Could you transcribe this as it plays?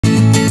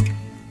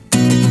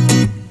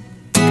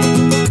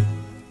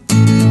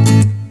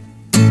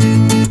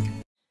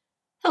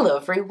Hello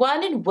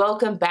everyone and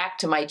welcome back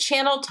to my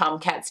channel,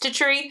 Tomcat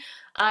Stitchery.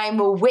 I'm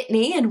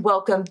Whitney and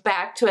welcome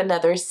back to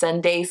another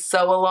Sunday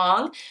Sew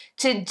Along.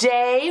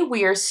 Today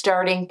we are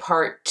starting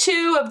part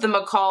 2 of the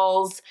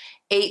McCall's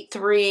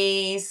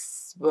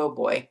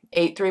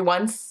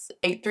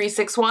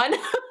 8361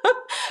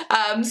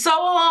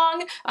 sew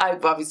along.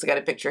 I've obviously got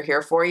a picture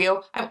here for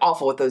you. I'm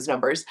awful with those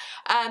numbers.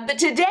 But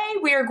today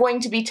we are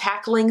going to be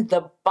tackling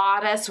the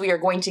bodice. We are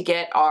going to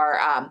get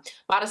our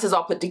bodices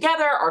all put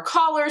together, our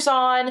collars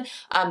on,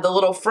 the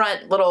little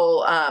front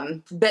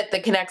bit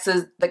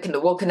that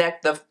will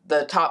connect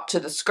the top to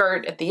the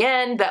skirt at the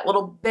end. That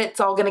little bit's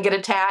all going to get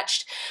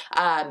attached,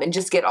 and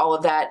just get all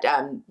of that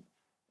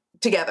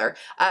together.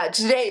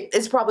 Today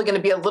is probably going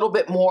to be a little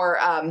bit more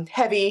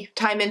heavy,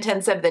 time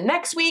intensive than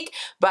next week,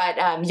 but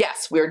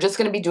yes, we're just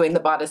going to be doing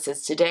the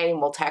bodices today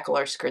and we'll tackle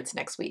our skirts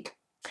next week.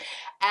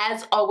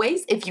 As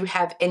always, if you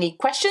have any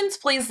questions,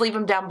 please leave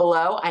them down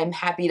below. I'm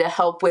happy to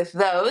help with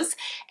those.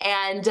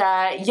 And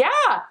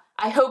yeah,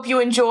 I hope you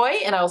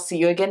enjoy and I'll see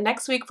you again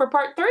next week for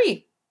part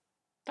 3.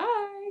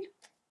 Bye.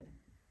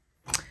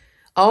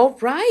 All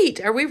right,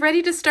 are we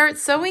ready to start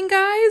sewing,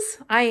 guys?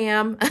 I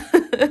am.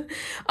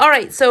 All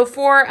right, so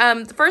for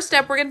the first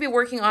step, we're going to be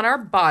working on our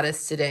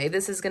bodice today.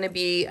 This is going to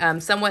be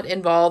somewhat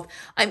involved.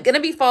 I'm going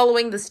to be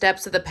following the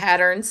steps of the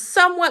pattern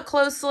somewhat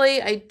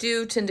closely. I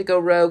do tend to go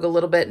rogue a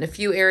little bit in a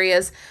few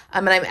areas,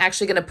 and I'm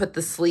actually going to put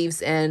the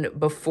sleeves in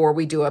before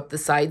we do up the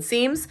side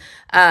seams.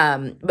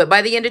 But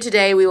by the end of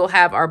today, we will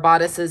have our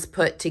bodices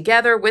put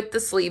together with the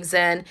sleeves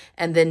in,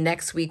 and then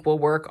next week we'll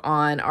work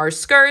on our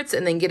skirts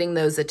and then getting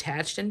those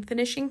attached and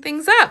finishing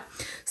things up.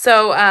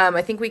 So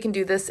I think we can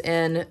do this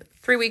in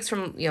 3 weeks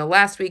from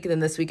last week, and then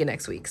this week and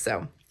next week.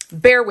 So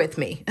bear with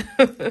me.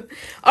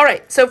 All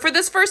right, so for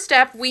this first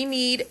step, we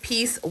need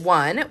piece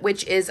 1,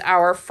 which is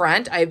our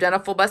front. I've done a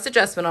full bust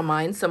adjustment on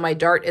mine, so my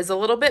dart is a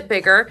little bit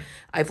bigger.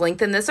 I've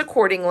lengthened this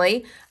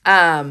accordingly.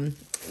 You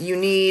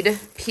need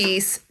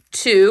piece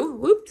 2,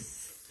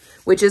 whoops,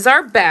 which is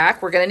our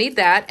back. We're going to need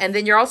that. And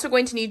then you're also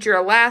going to need your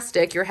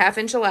elastic, your 1/2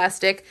 inch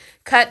elastic,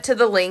 cut to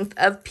the length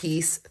of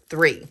piece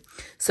 3.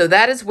 So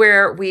that is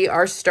where we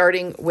are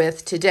starting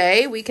with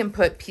today. We can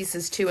put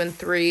pieces 2 and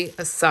 3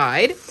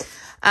 aside.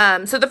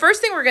 So the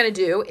first thing we're going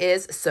to do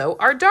is sew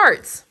our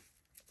darts.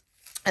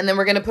 And then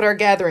we're going to put our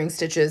gathering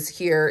stitches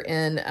here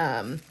in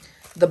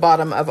the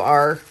bottom of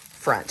our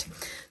front.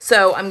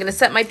 So I'm going to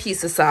set my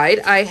piece aside.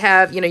 I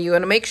have, you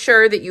want to make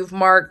sure that you've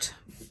marked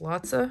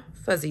lots of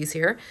fuzzies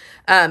here.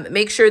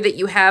 Make sure that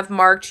you have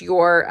marked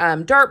your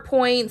dart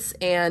points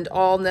and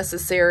all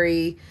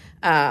necessary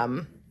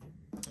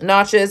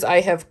notches.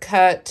 I have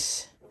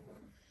cut,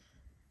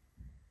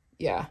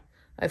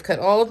 I've cut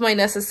all of my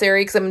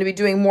necessary because I'm going to be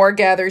doing more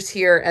gathers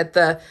here at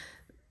the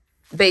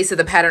base of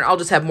the pattern. I'll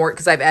just have more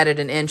because I've added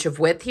 1 inch of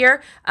width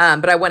here,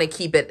 but I want to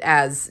keep it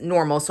as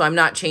normal, so I'm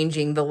not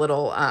changing the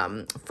little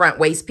front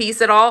waist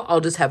piece at all.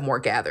 I'll just have more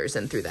gathers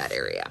in through that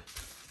area.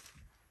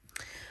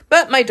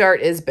 But my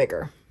dart is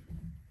bigger.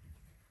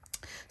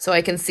 So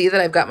I can see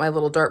that I've got my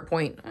little dart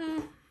point.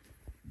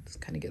 It's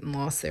kind of getting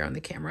lost there on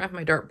the camera. I have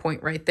my dart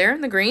point right there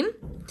in the green.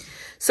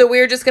 So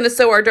we're just going to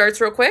sew our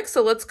darts real quick.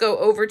 So let's go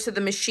over to the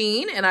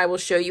machine and I will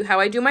show you how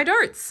I do my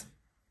darts.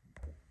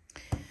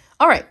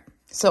 All right.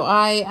 So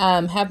I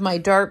have my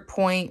dart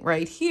point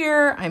right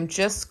here. I'm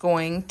just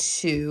going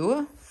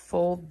to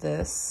fold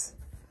this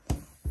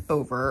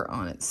over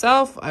on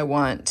itself. I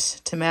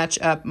want to match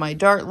up my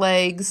dart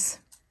legs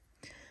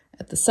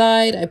at the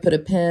side. I put a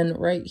pin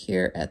right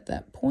here at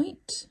that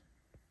point.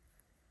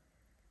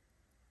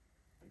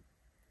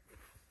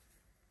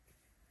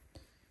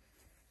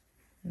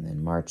 And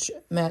then match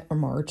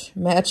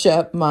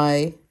up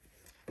my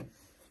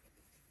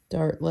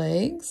dart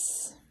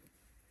legs.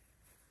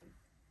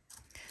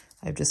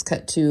 I've just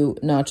cut 2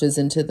 notches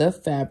into the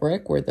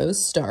fabric where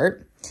those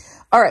start.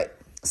 All right,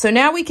 so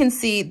now we can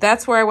see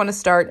that's where I want to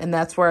start and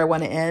that's where I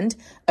want to end.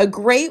 A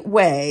great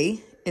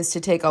way is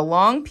to take a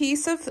long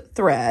piece of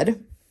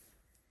thread,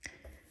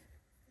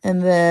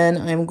 and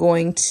then I'm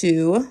going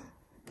to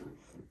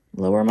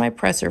lower my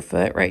presser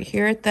foot right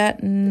here at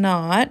that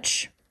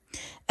notch.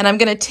 And I'm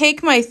going to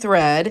take my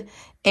thread,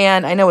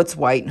 and I know it's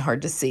white and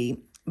hard to see,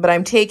 but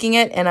I'm taking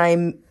it and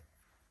I'm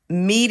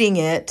meeting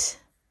it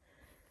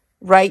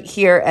right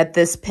here at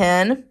this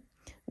pin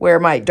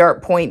where my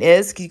dart point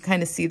is. You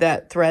kind of see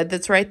that thread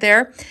that's right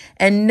there.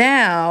 And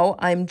now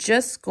I'm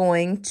just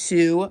going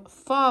to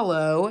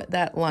follow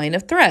that line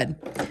of thread.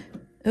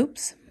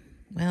 Oops.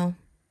 Well,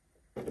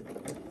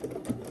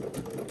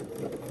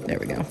 there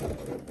we go.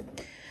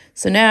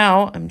 So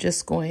now I'm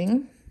just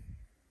going...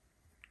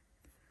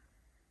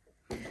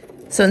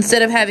 So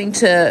instead of having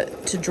to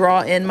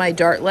draw in my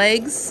dart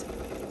legs,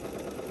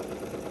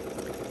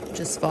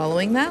 just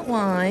following that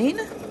line.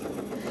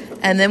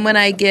 And then when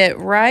I get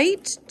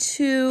right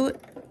to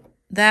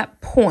that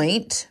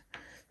point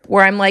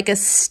where I'm like a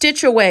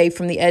stitch away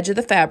from the edge of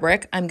the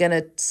fabric, I'm going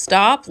to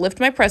stop, lift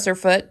my presser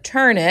foot,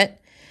 turn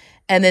it,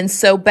 and then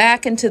sew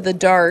back into the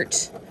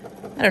dart,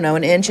 I don't know,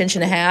 1 inch,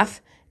 1.5 inches,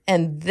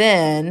 and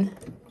then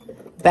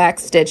back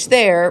stitch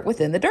there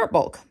within the dart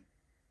bulk.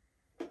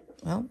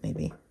 Well,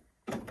 maybe.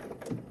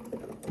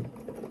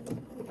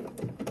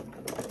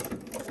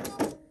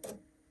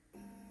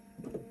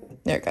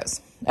 There it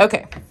goes.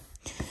 Okay.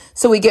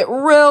 So we get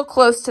real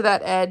close to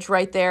that edge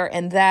right there,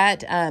 and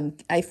that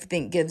I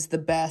think gives the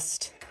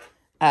best,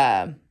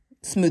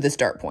 smoothest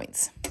dart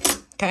points.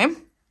 Okay.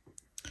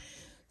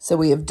 So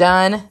we have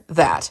done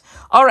that.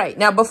 All right.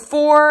 Now,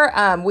 before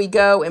we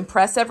go and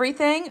press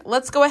everything,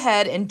 let's go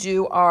ahead and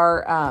do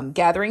our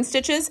gathering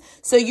stitches.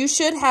 So you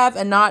should have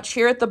a notch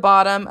here at the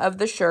bottom of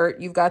the shirt.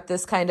 You've got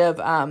this kind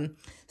of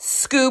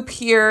scoop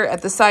here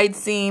at the side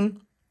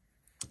seam,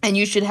 and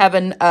you should have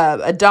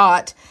a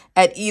dot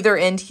at either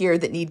end here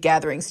that need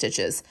gathering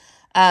stitches.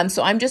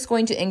 So I'm just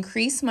going to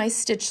increase my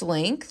stitch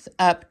length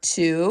up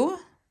to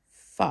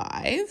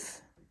 5.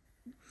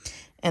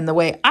 And the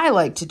way I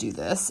like to do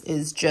this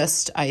is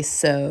just I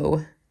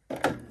sew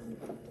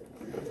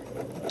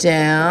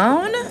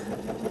down.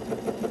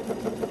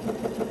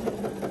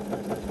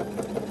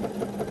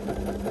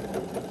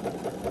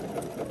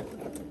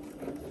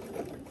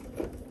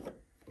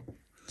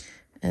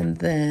 And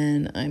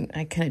then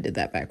I kind of did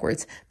that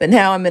backwards. But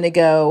now I'm going to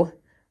go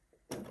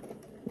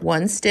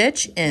 1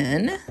 stitch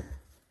in.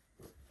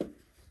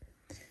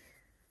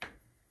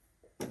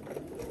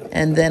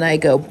 And then I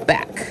go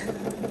back.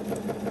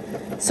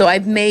 So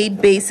I've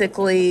made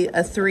basically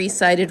a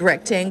 3-sided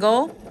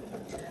rectangle.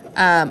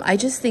 I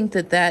just think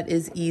that that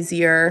is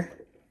easier.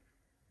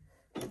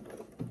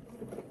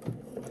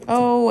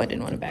 Oh, I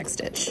didn't want to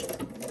backstitch.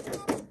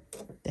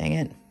 Dang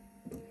it.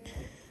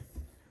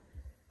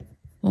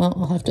 Well,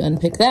 I'll have to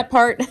unpick that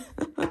part.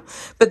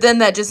 But then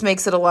that just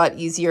makes it a lot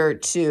easier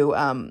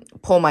to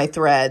pull my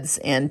threads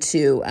and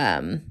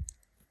to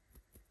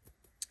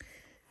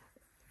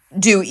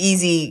do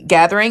easy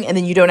gathering, and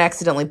then you don't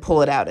accidentally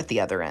pull it out at the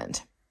other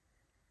end.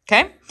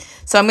 Okay,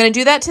 so I'm going to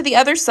do that to the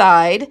other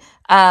side,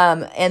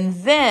 and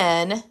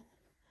then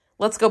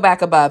let's go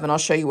back above, and I'll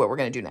show you what we're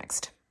going to do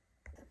next.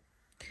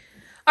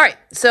 All right,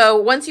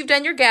 so once you've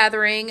done your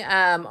gathering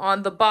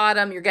on the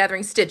bottom, your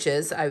gathering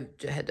stitches, I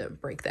had to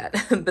break that,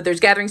 but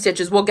there's gathering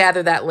stitches. We'll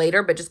gather that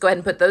later, but just go ahead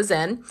and put those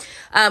in.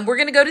 We're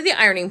going to go to the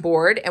ironing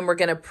board, and we're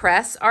going to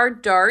press our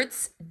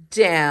darts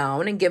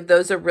down and give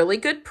those a really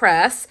good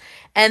press.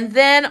 And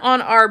then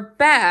on our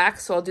back,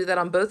 so I'll do that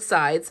on both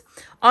sides,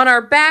 on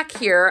our back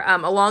here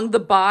along the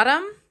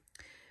bottom,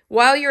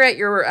 while you're at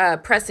your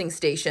pressing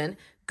station,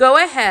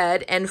 go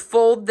ahead and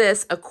fold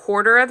this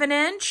 1/4 of an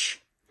inch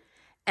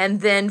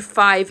and then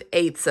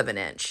 5/8 of an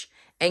inch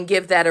and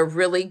give that a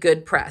really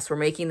good press. We're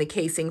making the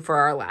casing for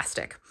our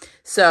elastic.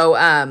 So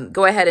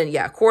go ahead and,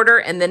 1/4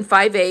 and then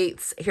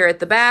 5/8 here at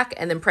the back,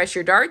 and then press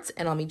your darts,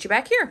 and I'll meet you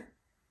back here.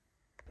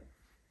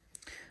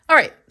 All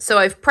right, so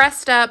I've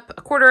pressed up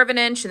 1/4 of an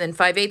inch and then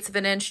 5/8 of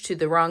an inch to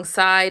the wrong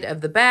side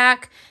of the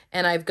back,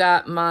 and I've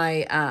got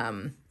my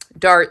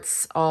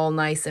darts all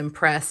nice and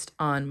pressed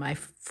on my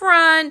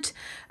front.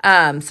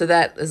 So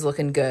that is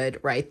looking good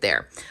right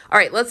there. All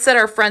right, let's set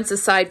our fronts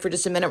aside for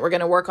just a minute. We're going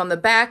to work on the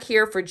back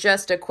here for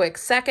just a quick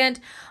second.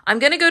 I'm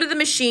going to go to the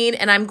machine,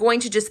 and I'm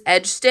going to just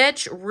edge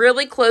stitch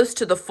really close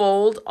to the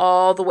fold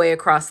all the way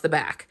across the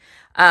back.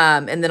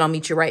 And then I'll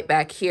meet you right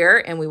back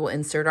here, and we will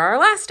insert our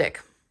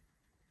elastic.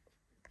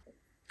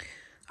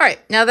 All right,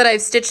 now that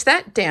I've stitched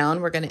that down,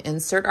 we're going to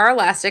insert our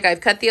elastic.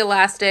 I've cut the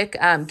elastic.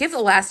 Give the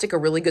elastic a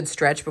really good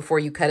stretch before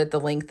you cut it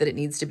the length that it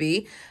needs to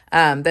be.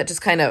 That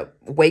just kind of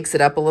wakes it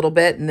up a little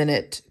bit, and then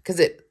because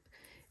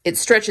it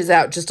stretches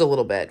out just a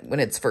little bit when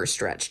it's first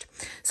stretched.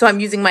 So I'm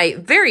using my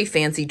very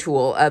fancy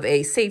tool of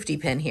a safety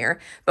pin here,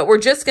 but we're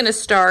just going to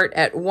start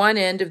at one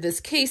end of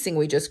this casing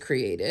we just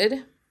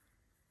created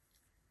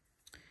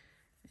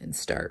and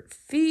start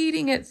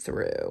feeding it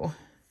through.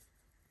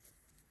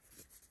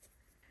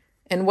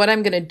 And what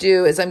I'm going to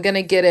do is I'm going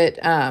to get it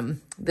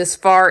this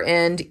far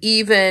end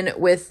even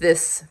with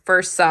this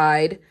first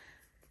side,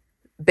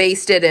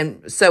 baste it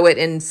and sew it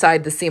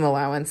inside the seam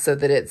allowance so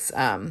that it's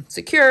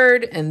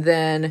secured, and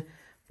then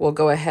we'll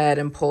go ahead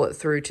and pull it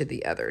through to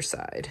the other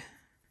side.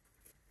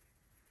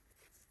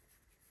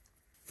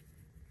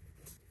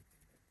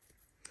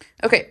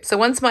 Okay, so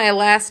once my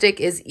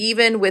elastic is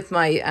even with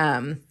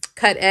my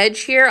cut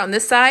edge here on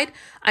this side,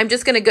 I'm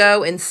just going to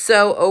go and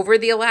sew over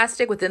the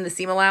elastic within the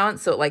seam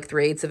allowance, so at like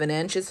 3/8 of an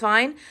inch is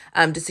fine,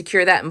 to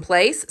secure that in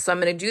place. So I'm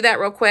going to do that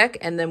real quick,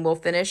 and then we'll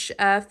finish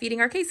feeding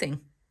our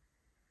casing.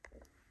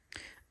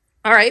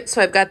 All right,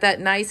 so I've got that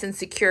nice and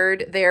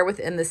secured there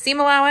within the seam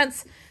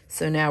allowance.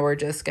 So now we're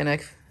just going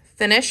to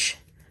finish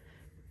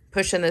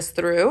pushing this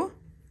through.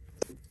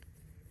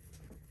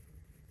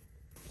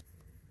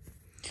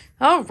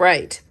 All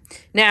right.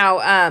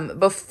 Now,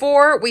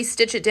 before we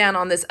stitch it down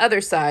on this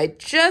other side,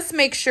 just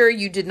make sure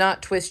you did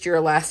not twist your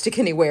elastic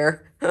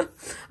anywhere.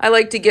 I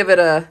like to give it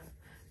a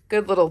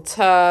good little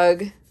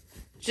tug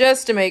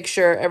just to make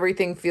sure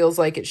everything feels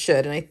like it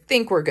should, and I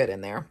think we're good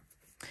in there.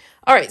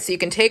 All right, so you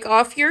can take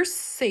off your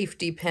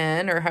safety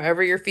pin or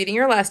however you're feeding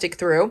your elastic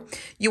through.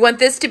 You want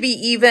this to be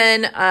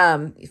even,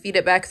 feed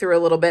it back through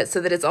a little bit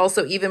so that it's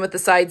also even with the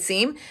side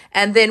seam.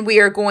 And then we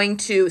are going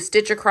to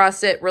stitch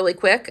across it really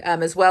quick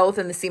as well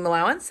within the seam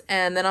allowance.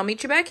 And then I'll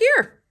meet you back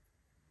here.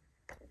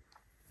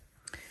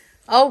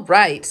 All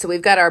right, so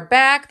we've got our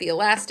back. The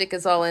elastic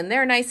is all in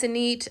there nice and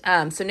neat.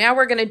 So now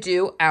we're going to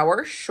do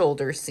our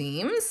shoulder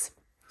seams.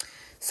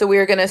 So we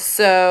are going to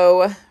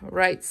sew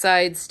right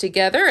sides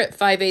together at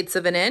 5/8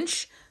 of an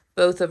inch,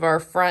 both of our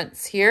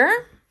fronts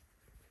here.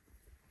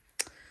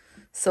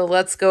 So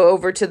let's go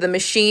over to the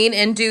machine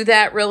and do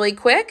that really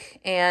quick,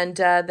 and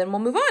then we'll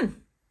move on.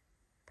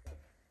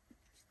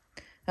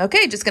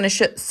 Okay, just going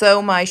to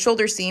sew my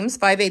shoulder seams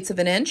 5/8 of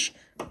an inch,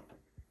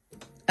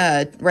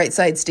 right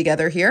sides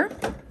together here.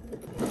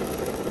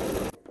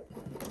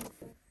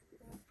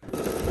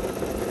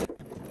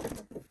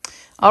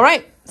 All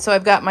right, so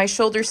I've got my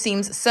shoulder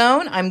seams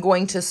sewn. I'm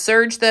going to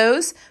serge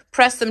those,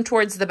 press them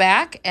towards the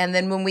back, and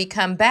then when we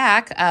come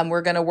back,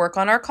 we're going to work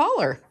on our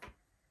collar.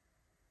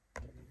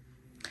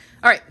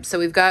 All right, so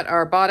we've got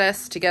our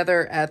bodice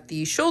together at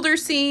the shoulder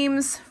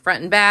seams,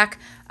 front and back.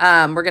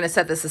 We're going to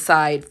set this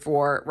aside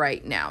for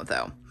right now,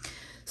 though.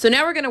 So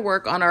now we're going to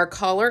work on our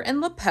collar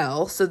and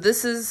lapel. So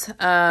this is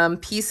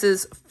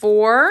pieces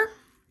 4,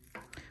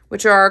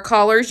 which are our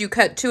collars. You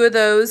cut 2 of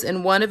those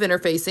and 1 of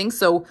interfacing.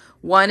 So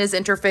 1 is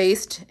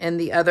interfaced and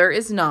the other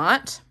is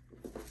not.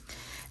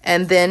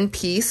 And then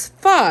piece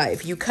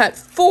 5, you cut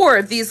 4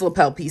 of these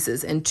lapel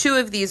pieces and 2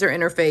 of these are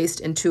interfaced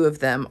and 2 of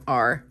them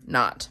are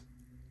not.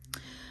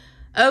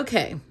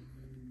 Okay,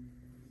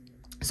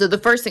 so the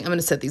first thing, I'm going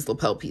to set these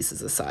lapel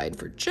pieces aside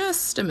for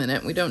just a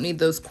minute. We don't need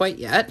those quite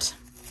yet.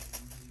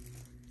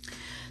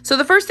 So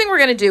the first thing we're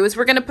going to do is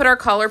we're going to put our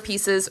collar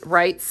pieces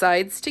right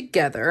sides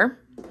together.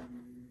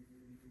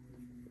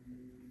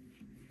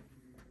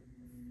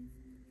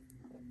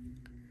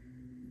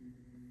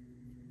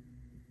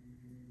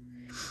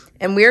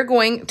 And we're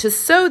going to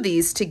sew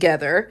these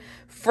together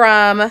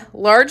from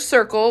large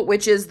circle,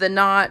 which is the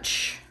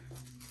notch.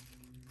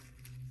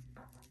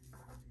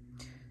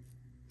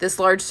 This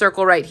large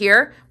circle right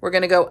here, we're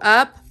going to go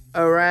up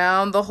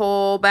around the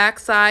whole back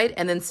side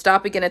and then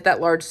stop again at that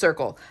large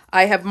circle.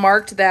 I have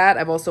marked that.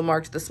 I've also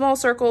marked the small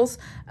circles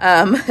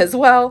as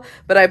well,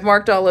 but I've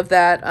marked all of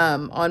that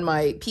on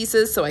my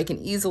pieces so I can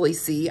easily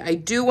see. I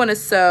do want to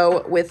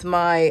sew with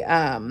my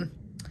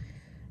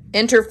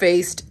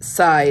interfaced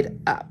side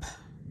up.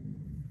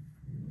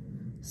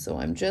 So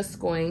I'm just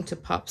going to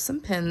pop some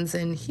pins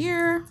in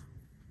here.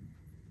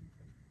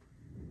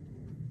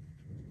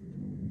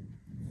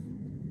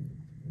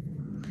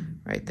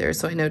 Right there,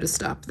 so I know to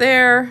stop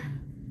there.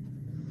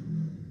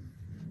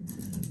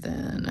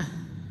 Then,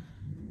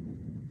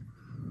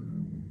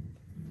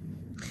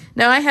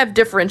 now I have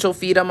differential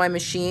feed on my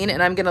machine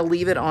and I'm gonna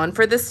leave it on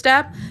for this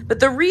step. But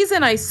the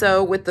reason I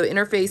sew with the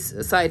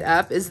interface side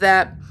up is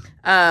that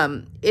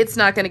it's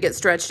not gonna get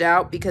stretched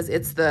out because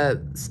it's the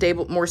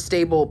more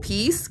stable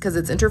piece because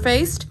it's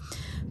interfaced.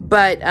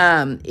 But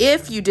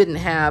if you didn't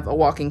have a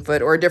walking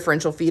foot or a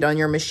differential feed on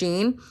your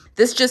machine,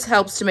 this just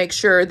helps to make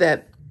sure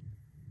that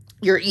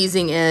you're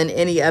easing in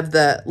any of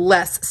the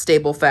less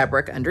stable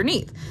fabric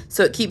underneath.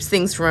 So it keeps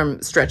things from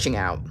stretching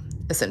out,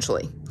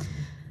 essentially.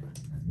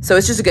 So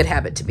it's just a good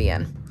habit to be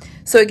in.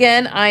 So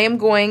again, I am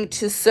going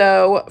to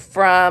sew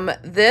from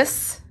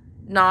this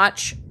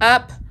notch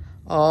up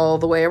all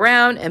the way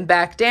around and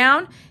back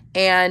down.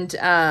 And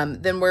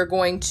then we're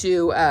going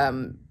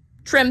to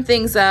trim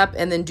things up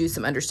and then do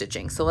some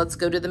understitching. So let's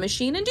go to the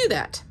machine and do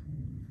that.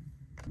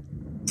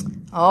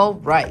 All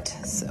right,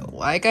 so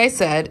like I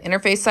said,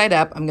 interface side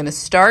up, I'm gonna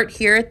start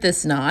here at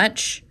this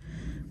notch,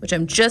 which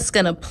I'm just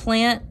gonna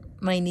plant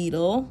my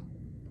needle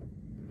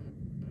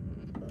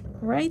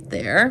right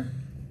there.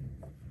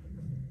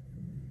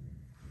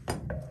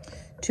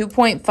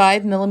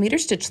 2.5 millimeter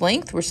stitch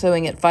length. We're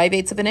sewing at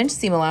 5/8 of an inch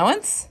seam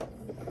allowance.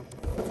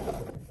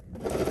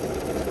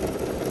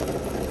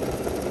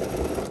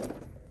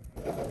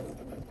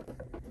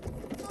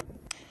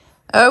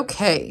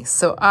 Okay,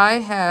 so I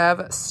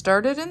have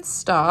started and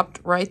stopped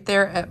right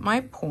there at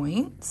my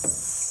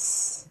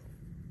points.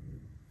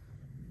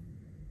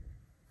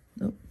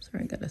 Oh,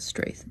 sorry, I got a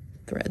stray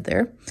thread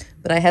there.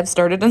 But I have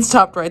started and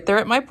stopped right there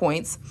at my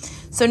points.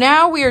 So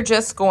now we are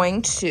just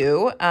going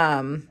to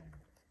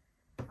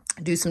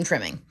do some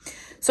trimming.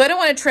 So I don't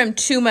want to trim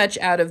too much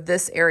out of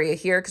this area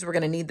here because we're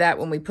going to need that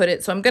when we put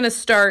it. So I'm going to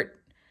start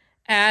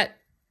at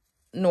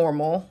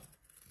normal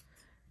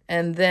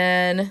and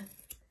then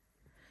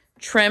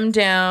trim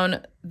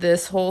down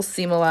this whole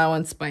seam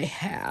allowance by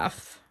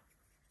half.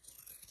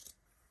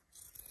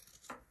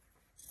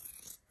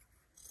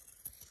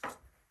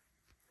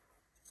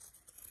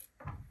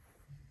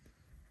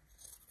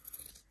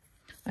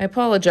 I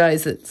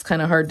apologize, it's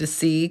kind of hard to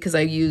see because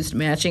I used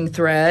matching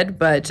thread,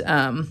 but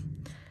I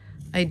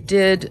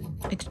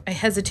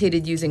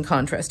hesitated using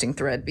contrasting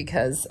thread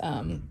because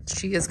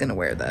she is going to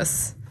wear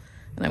this.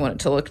 And I want it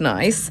to look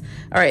nice.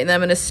 All right, and then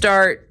I'm going to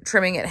start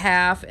trimming it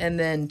half and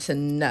then to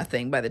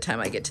nothing by the time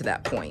I get to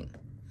that point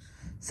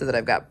so that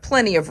I've got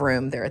plenty of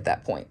room there at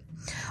that point.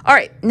 All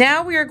right,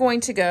 now we are going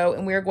to go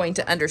and we are going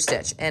to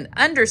understitch. And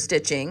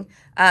understitching,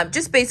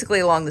 just basically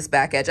along this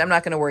back edge. I'm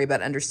not going to worry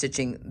about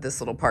understitching this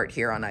little part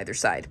here on either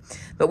side.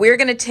 But we're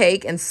going to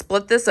take and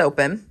split this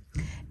open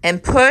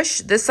and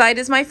push. This side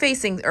is my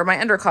facing or my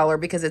under collar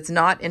because it's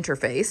not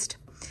interfaced.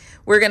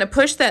 we're going to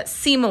push that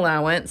seam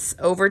allowance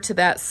over to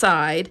that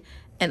side,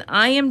 and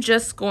I am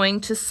just going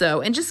to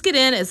sew and just get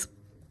in as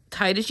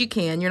tight as you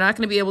can. You're not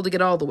going to be able to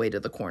get all the way to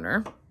the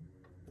corner.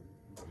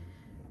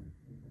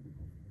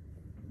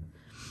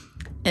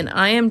 And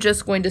I am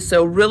just going to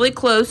sew really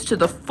close to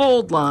the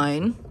fold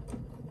line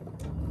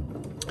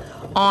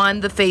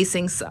on the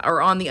facing side,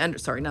 or on the under,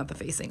 sorry, not the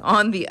facing,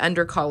 on the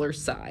under collar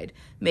side,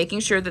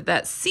 making sure that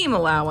that seam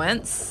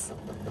allowance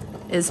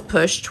is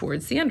pushed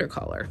towards the under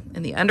collar.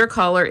 And the under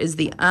collar is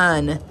the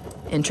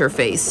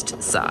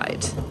uninterfaced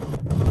side.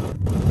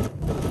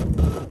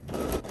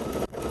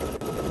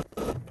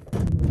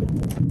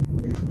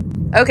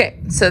 Okay,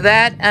 so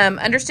that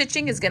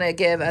understitching is going to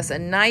give us a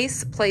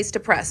nice place to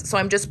press. So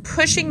I'm just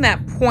pushing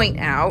that point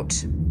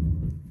out.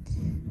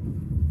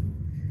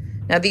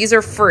 Now these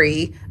are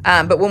free,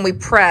 but when we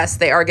press,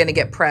 they are going to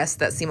get pressed.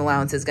 That seam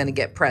allowance is going to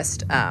get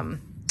pressed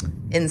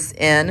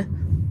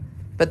in,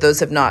 but those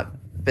have not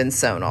been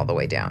sewn all the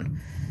way down.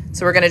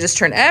 So we're going to just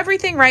turn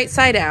everything right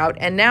side out,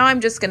 and now I'm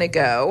just going to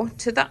go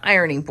to the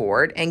ironing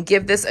board and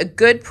give this a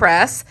good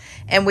press,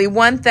 and we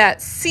want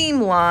that seam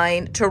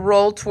line to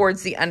roll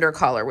towards the under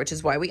collar, which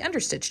is why we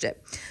understitched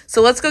it.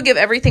 So let's go give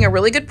everything a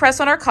really good press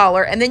on our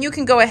collar, and then you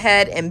can go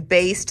ahead and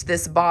baste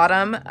this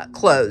bottom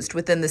closed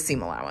within the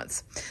seam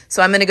allowance.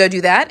 So I'm going to go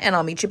do that, and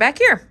I'll meet you back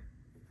here.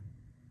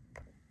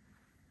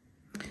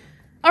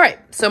 All right,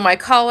 so my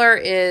collar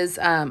is,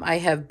 I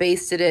have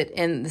basted it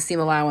in the seam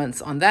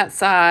allowance on that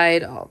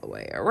side, all the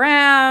way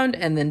around,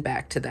 and then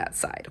back to that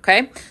side,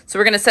 okay? So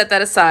we're gonna set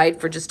that aside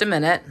for just a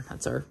minute.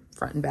 That's our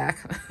front and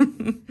back.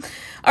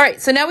 All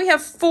right, so now we have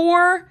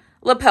 4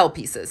 lapel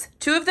pieces.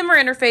 2 of them are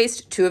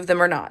interfaced, 2 of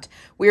them are not.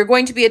 We are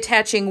going to be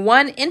attaching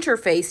 1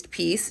 interfaced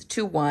piece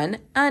to 1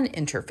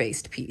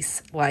 uninterfaced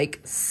piece, like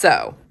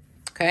so,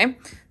 okay?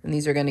 And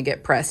these are gonna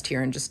get pressed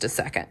here in just a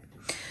second.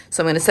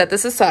 So I'm going to set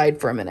this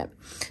aside for a minute.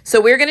 So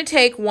we're going to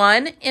take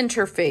 1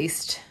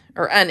 interfaced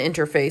or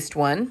uninterfaced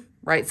one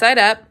right side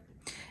up,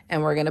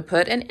 and we're going to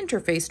put an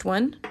interfaced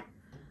one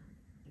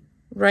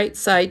right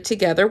side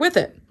together with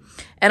it.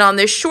 And on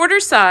this shorter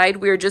side,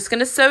 we're just going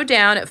to sew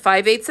down at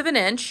 5/8 of an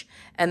inch,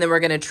 and then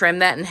we're going to trim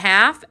that in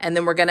half, and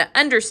then we're going to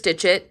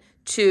understitch it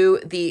to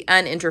the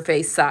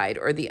uninterfaced side,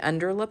 or the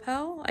under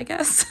lapel, I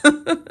guess.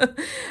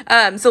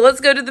 So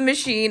let's go to the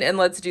machine and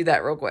let's do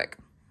that real quick.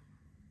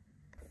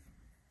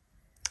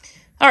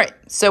 All right,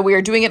 so we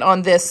are doing it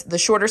on this, the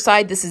shorter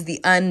side. This is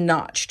the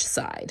unnotched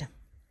side.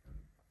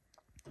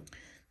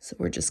 So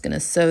we're just going to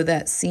sew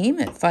that seam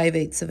at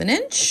 5/8 of an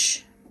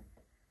inch.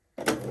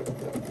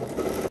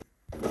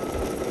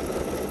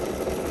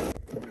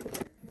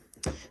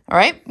 All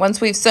right, once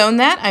we've sewn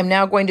that, I'm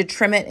now going to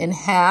trim it in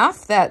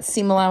half, that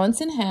seam allowance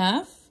in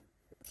half.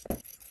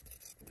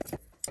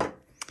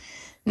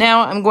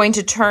 Now I'm going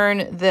to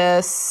turn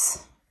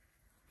this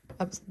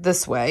up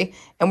this way,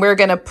 and we're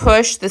going to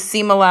push the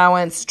seam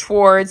allowance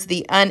towards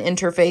the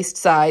uninterfaced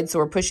side. So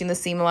we're pushing the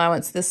seam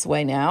allowance this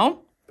way now,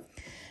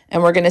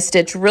 and we're going to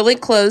stitch really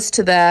close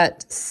to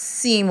that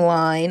seam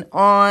line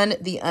on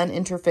the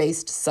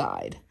uninterfaced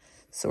side.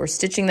 So we're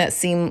stitching that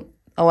seam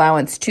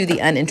allowance to the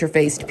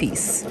uninterfaced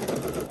piece.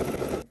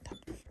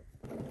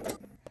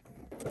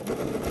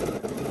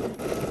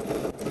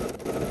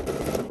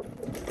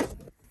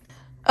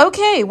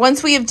 Okay,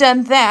 once we have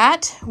done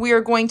that, we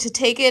are going to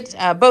take it,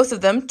 both of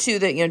them, to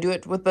the, do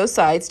it with both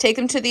sides, take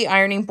them to the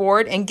ironing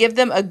board and give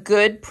them a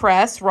good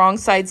press, wrong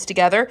sides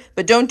together,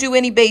 but don't do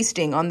any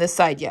basting on this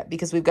side yet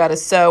because we've got to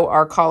sew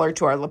our collar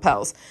to our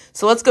lapels.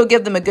 So let's go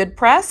give them a good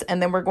press,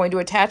 and then we're going to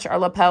attach our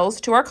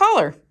lapels to our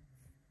collar.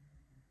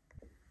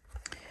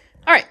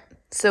 All right,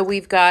 so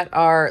we've got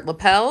our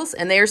lapels,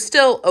 and they are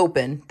still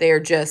open. They are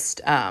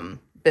just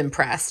been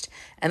pressed.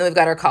 And then we've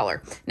got our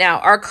collar. Now,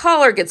 our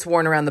collar gets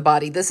worn around the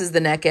body. This is the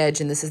neck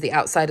edge, and this is the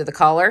outside of the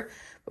collar.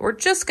 But we're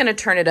just going to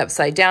turn it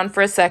upside down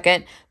for a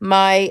second.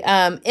 My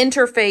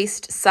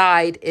interfaced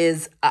side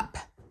is up,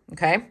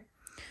 okay?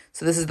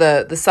 So this is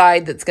the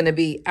side that's going to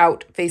be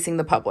out facing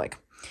the public.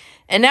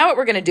 And now what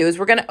we're going to do is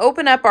we're going to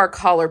open up our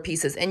collar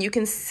pieces. And you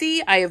can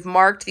see I have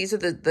marked, these are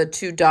the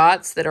 2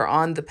 dots that are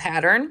on the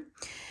pattern.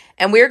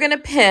 And we're going to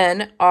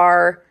pin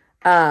our...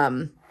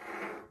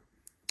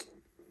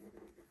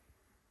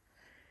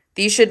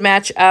 these should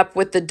match up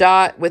with the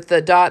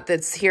dot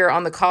that's here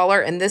on the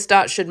collar, and this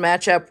dot should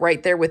match up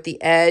right there with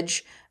the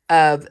edge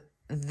of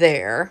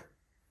there.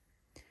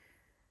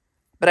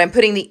 But I'm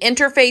putting the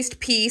interfaced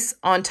piece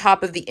on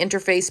top of the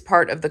interfaced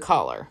part of the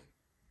collar.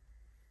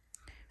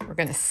 We're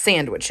going to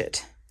sandwich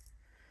it.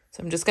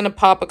 So I'm just going to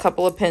pop a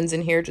couple of pins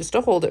in here just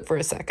to hold it for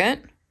a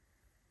second.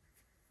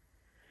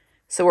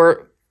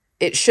 So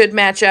it should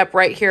match up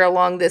right here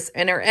along this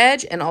inner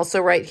edge and also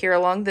right here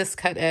along this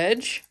cut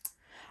edge.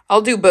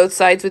 I'll do both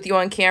sides with you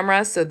on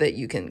camera so that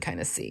you can kind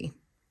of see.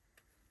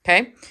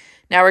 Okay,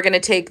 now we're going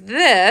to take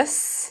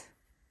this,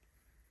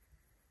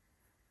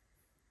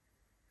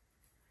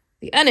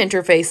 the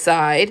uninterfaced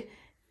side,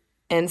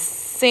 and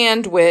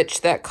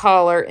sandwich that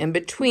collar in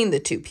between the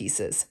 2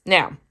 pieces.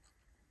 Now,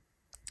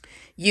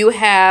 you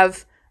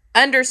have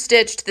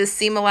understitched this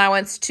seam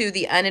allowance to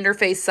the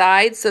uninterfaced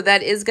side, so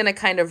that is going to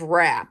kind of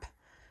wrap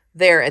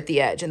there at the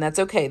edge, and that's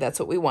okay. That's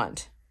what we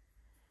want.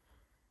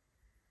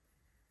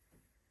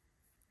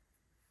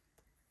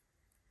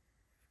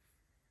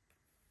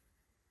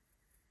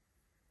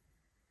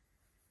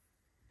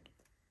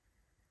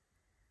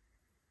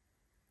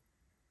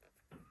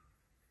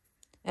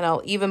 And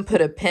I'll even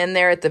put a pin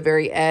there at the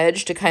very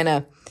edge to kind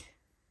of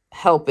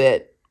help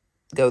it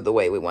go the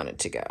way we want it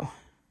to go.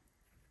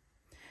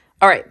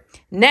 All right,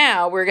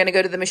 now we're going to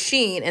go to the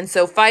machine and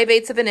sew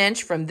 5/8 of an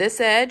inch from this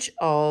edge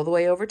all the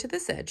way over to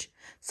this edge.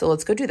 So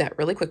let's go do that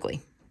really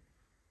quickly.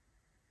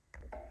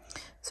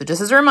 So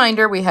just as a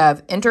reminder, we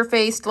have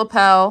interfaced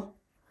lapel,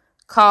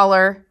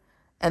 collar,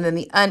 and then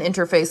the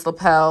uninterfaced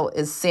lapel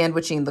is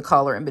sandwiching the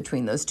collar in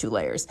between those two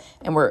layers.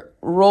 And we're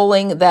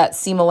rolling that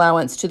seam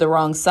allowance to the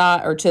wrong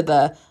side, or to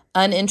the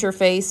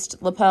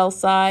uninterfaced lapel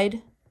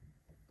side,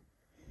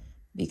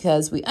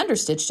 because we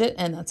understitched it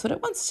and that's what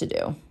it wants to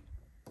do.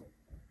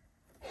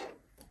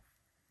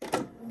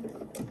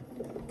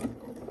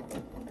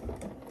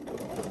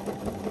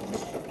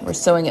 We're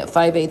sewing at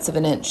 5/8 of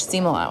an inch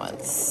seam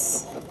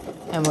allowance.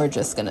 And we're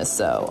just gonna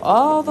sew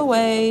all the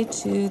way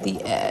to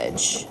the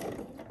edge.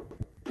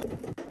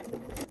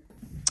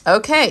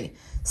 Okay,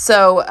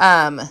 so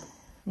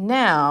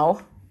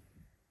now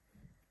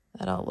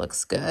that all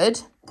looks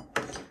good.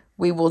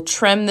 We will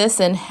trim this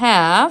in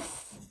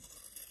half.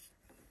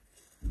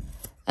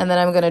 And then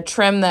I'm gonna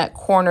trim that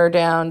corner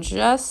down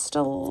just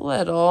a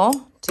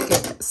little to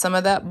get some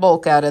of that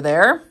bulk out of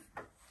there.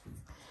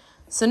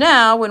 So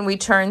now when we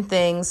turn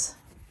things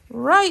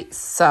right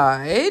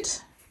side,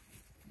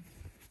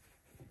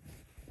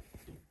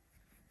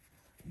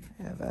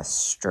 I have a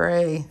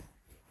stray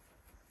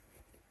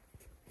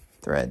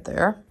thread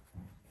there.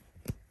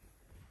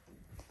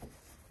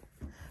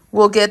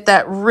 We'll get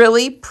that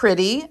really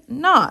pretty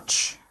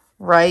notch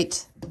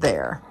right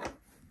there.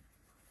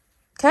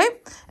 Okay,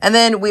 and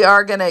then we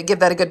are gonna give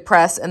that a good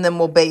press, and then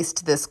we'll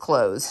baste this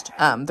closed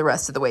the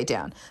rest of the way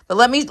down. But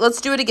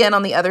let's do it again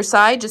on the other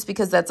side, just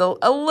because that's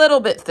a little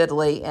bit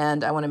fiddly,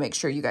 and I wanna make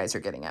sure you guys are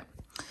getting it.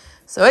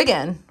 So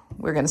again,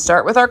 we're gonna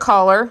start with our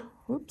collar,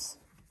 whoops,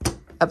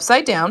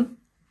 upside down.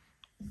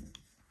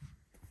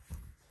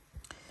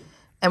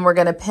 And we're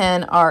gonna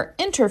pin our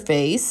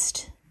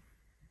interfaced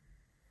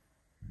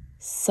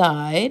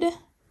side.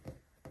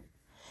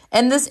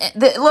 And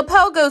the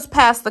lapel goes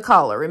past the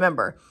collar,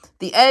 remember.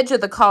 The edge of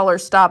the collar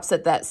stops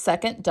at that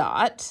second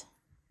dot.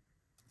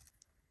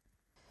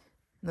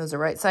 And those are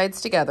right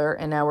sides together.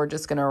 And now we're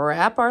just gonna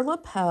wrap our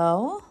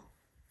lapel.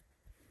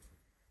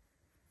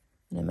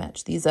 I'm gonna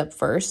match these up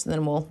first, and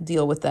then we'll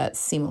deal with that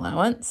seam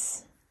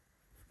allowance.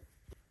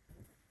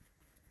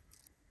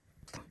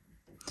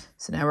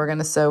 So now we're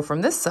gonna sew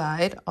from this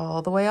side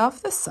all the way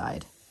off this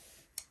side.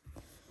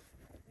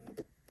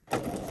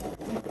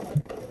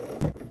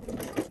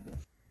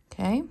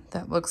 Okay,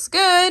 that looks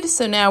good.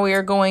 So now we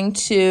are going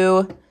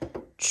to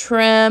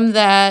trim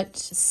that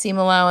seam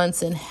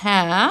allowance in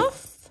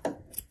half.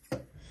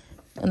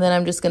 And then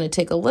I'm just going to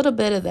take a little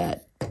bit of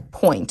that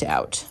point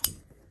out.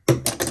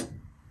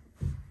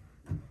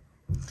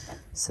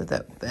 So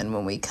that then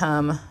when we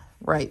come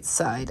right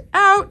side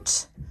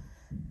out,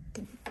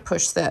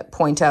 push that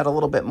point out a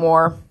little bit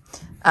more.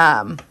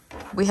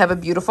 We have a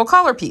beautiful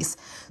collar piece.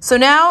 So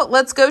now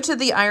let's go to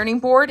the ironing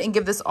board and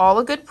give this all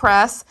a good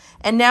press.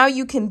 And now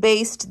you can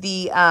baste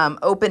the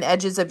open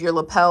edges of your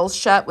lapels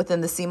shut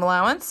within the seam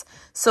allowance.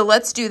 So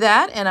let's do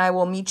that, and I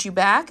will meet you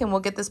back, and we'll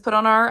get this put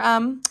on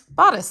our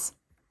bodice.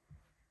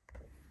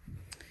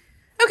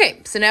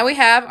 Okay, so now we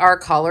have our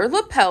collar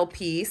lapel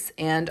piece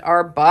and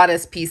our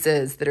bodice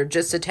pieces that are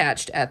just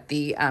attached at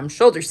the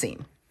shoulder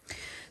seam.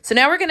 So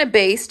now we're going to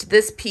baste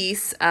this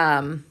piece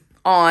on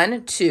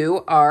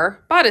to our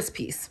bodice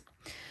piece.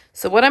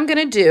 So what I'm going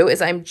to do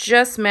is I'm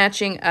just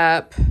matching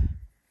up.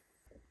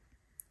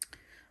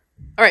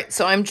 All right,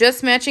 so I'm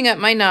just matching up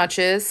my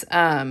notches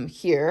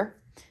here.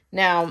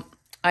 Now,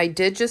 I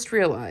did just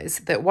realize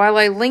that while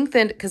I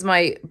lengthened, because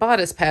my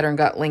bodice pattern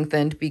got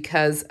lengthened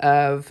because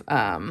of,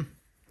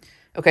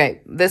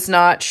 okay, this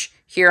notch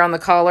here on the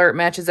collar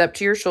matches up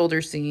to your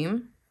shoulder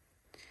seam.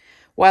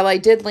 While I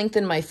did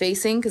lengthen my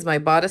facing, because my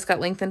bodice got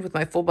lengthened with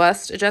my full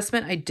bust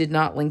adjustment, I did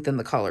not lengthen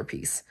the collar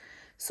piece.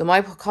 So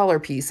my collar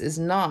piece is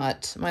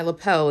not, my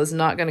lapel is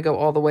not going to go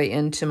all the way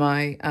into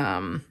my,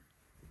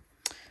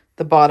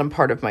 the bottom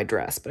part of my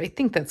dress. But I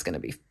think that's going to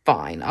be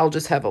fine. I'll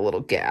just have a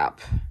little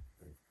gap.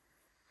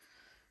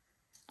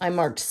 I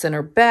marked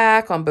center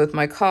back on both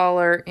my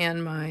collar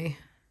and my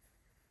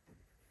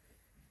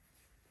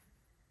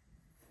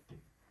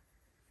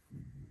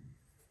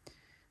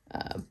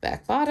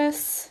back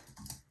bodice,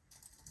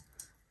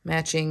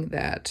 matching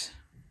that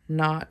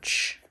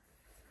notch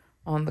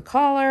on the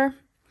collar.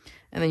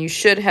 And then you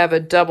should have a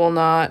double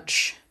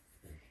notch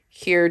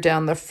here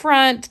down the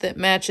front that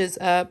matches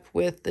up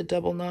with the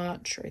double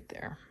notch right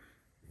there.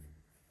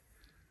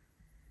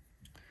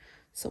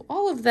 So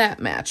all of that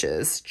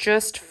matches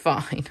just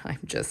fine. I'm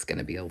just going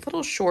to be a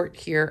little short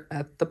here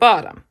at the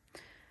bottom.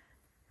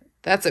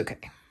 That's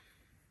okay.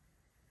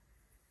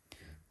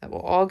 That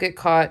will all get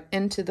caught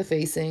into the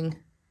facing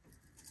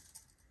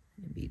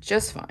and be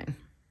just fine.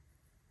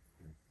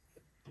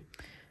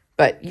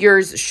 But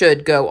yours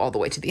should go all the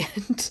way to the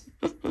end.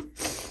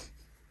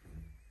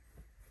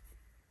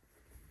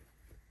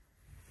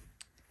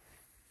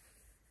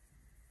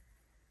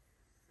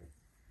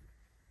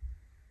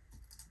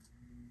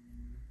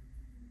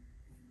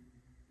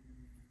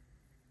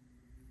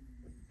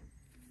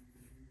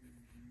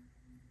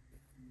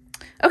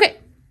 Okay,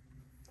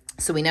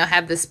 so we now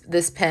have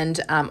this pinned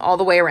all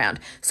the way around.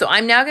 So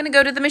I'm now going to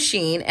go to the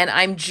machine and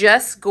I'm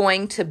just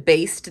going to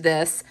baste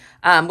this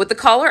with the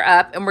collar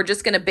up, and we're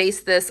just going to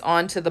baste this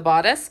onto the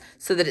bodice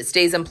so that it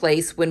stays in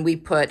place when we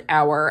put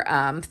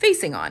our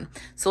facing on.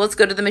 So let's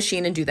go to the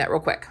machine and do that real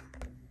quick.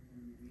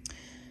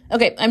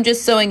 Okay, I'm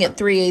just sewing at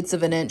 3/8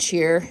 of an inch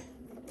here,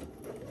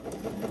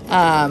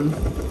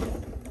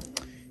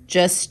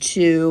 just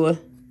to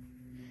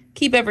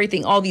keep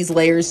everything, all these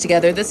layers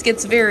together. This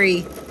gets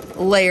very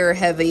layer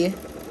heavy,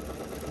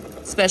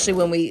 especially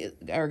when we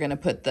are going to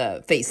put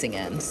the facing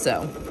in.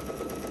 So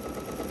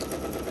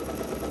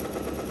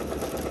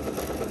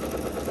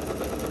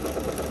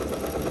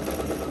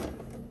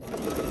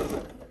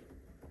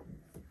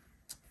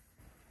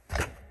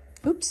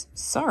oops,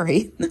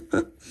 sorry.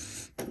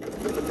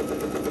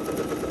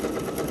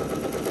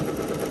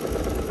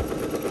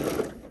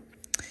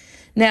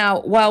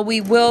 Now, while we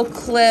will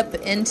clip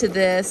into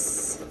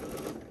this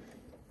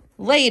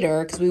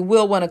later, because we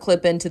will want to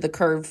clip into the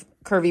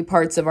curvy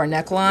parts of our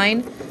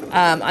neckline,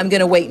 I'm going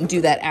to wait and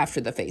do that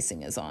after the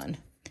facing is on.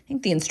 I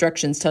think the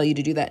instructions tell you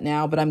to do that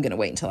now, but I'm going to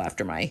wait until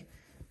after my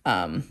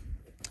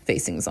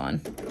facing is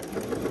on.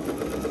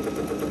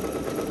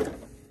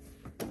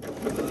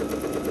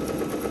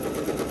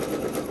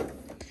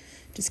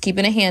 Just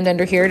keeping a hand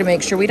under here to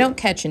make sure we don't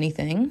catch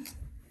anything.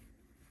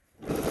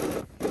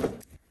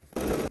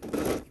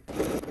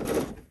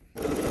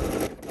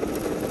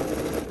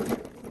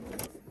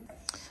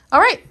 All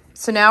right,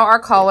 so now our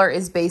collar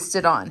is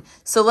basted on.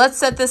 So let's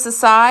set this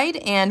aside,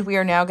 and we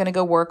are now going to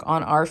go work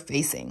on our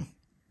facing.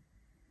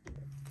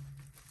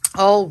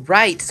 All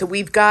right, so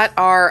we've got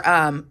our,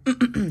 I'm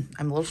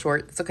a little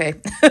short, it's okay.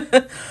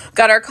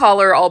 Got our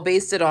collar all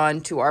basted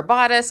on to our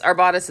bodice. Our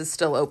bodice is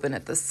still open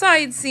at the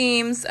side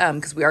seams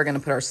because we are going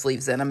to put our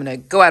sleeves in. I'm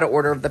going to go out of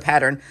order of the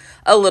pattern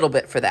a little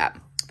bit for that.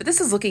 But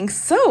this is looking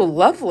so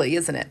lovely,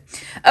 isn't it?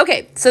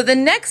 Okay, so the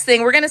next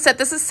thing, we're going to set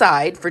this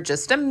aside for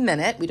just a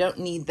minute. We don't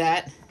need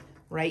that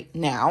right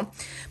now,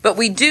 but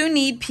we do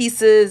need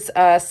pieces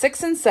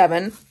 6 and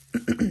 7,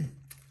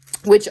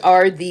 which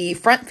are the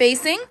front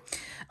facing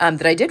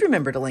that I did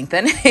remember to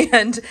lengthen,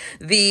 and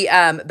the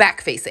back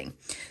facing.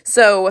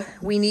 So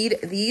we need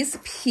these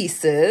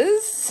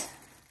pieces.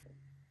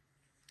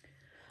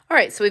 All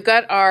right, so we've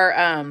got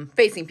our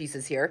facing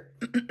pieces here.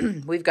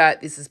 We've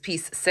got, this is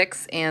piece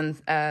 6 and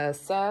 7,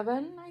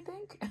 I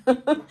think.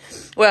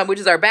 Well, which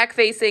is our back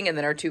facing, and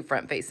then our 2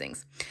 front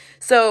facings.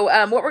 So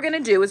what we're going to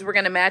do is we're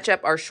going to match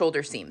up our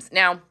shoulder seams.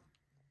 Now,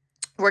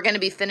 we're going to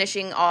be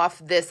finishing off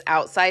this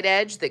outside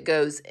edge that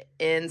goes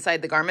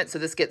inside the garment. So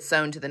this gets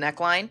sewn to the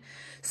neckline.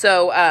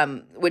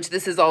 So, which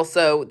this is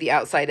also the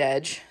outside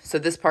edge. So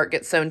this part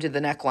gets sewn to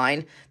the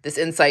neckline. This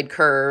inside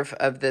curve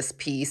of this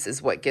piece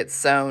is what gets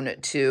sewn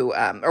to,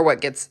 or what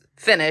gets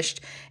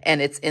finished,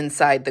 and it's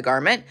inside the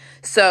garment.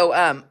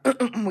 So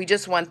we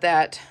just want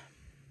that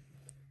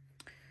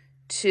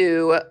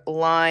to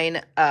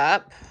line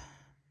up.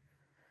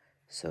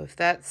 So if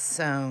that's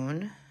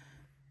sewn,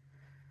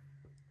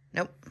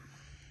 nope.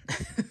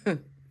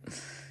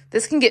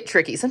 This can get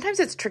tricky. Sometimes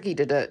it's tricky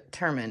to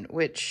determine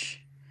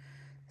which,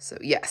 so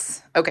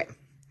yes. Okay.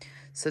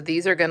 So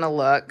these are going to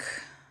look,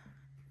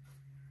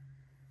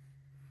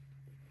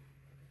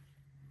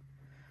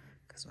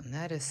 because when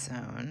that is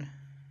sewn,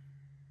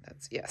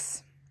 that's,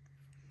 yes,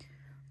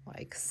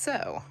 like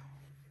so.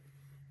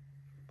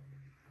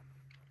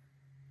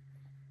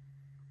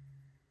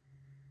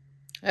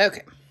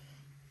 Okay.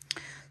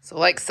 So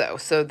like so.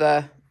 So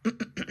the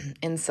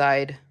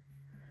inside,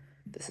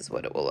 this is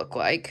what it will look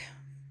like,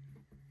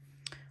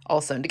 all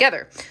sewn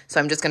together. So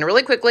I'm just going to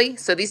really quickly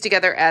sew these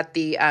together at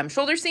the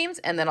shoulder seams,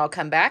 and then I'll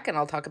come back and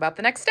I'll talk about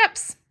the next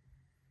steps.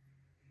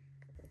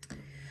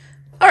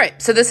 All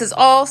right, so this is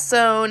all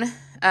sewn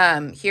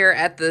here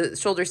at the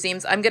shoulder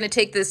seams. I'm going to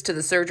take this to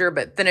the serger,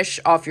 but finish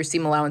off your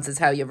seam allowances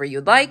however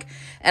you'd like.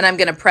 And I'm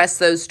going to press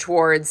those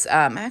towards,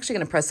 I'm actually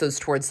going to press those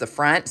towards the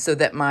front so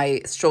that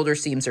my shoulder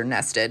seams are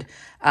nested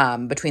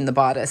between the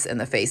bodice and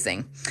the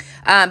facing.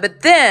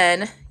 But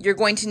then you're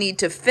going to need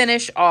to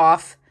finish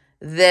off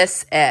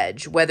this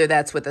edge, whether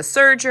that's with a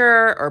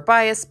serger or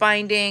bias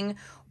binding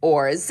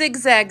or a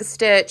zigzag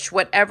stitch,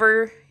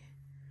 whatever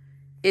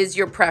is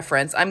your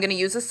preference. I'm going to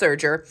use a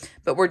serger,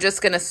 but we're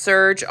just going to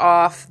serge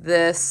off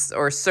this,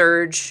 or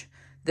serge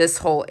this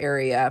whole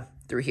area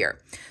through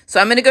here. So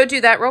I'm going to go do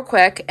that real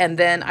quick, and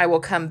then I will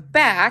come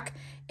back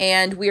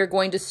and we are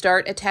going to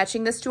start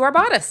attaching this to our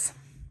bodice.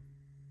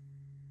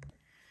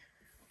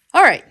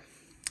 All right,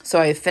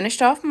 so I have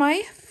finished off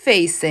my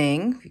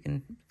facing. You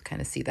can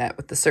kind of see that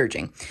with the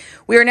serging.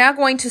 We are now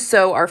going to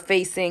sew our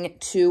facing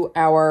to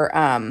our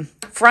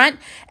front,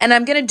 and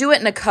I'm going to do it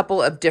in a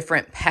couple of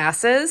different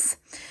passes.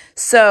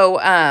 So,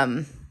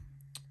 and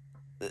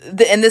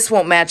this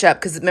won't match up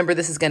because remember,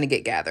 this is going to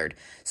get gathered.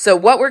 So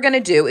what we're going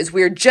to do is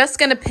we're just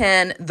going to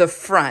pin the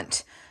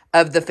front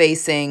of the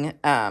facing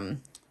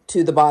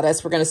to the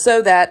bodice. We're going to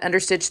sew that,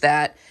 understitch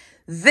that.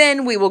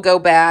 Then we will go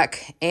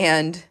back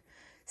and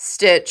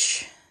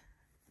stitch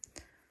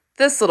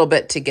this little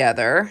bit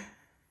together,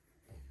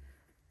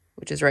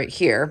 which is right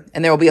here.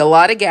 And there will be a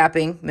lot of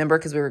gapping, remember,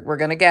 because we're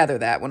going to gather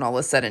that when all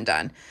is said and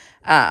done.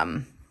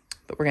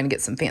 But we're going to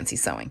get some fancy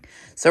sewing.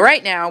 So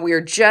right now we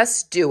are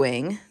just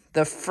doing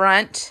the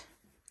front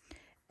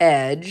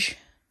edge.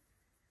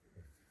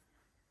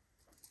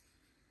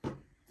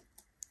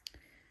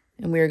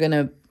 And we're going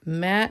to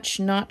match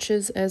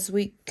notches as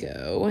we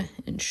go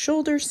and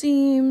shoulder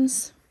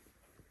seams.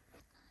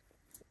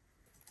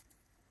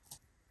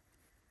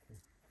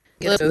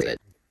 Good.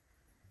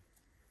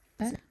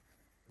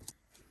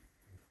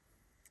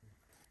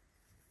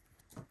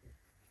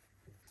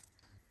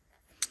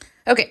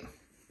 Okay,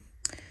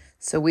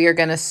 so we are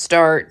going to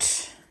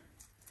start,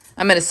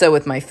 I'm going to sew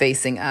with my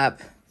facing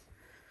up.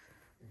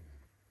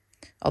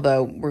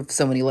 Although we're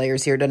so many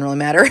layers here, it doesn't really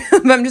matter.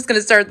 I'm just going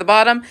to start at the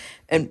bottom,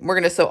 and we're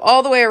going to sew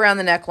all the way around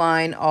the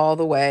neckline, all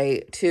the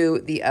way to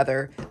the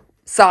other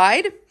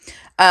side.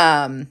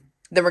 Then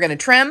we're going to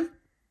trim,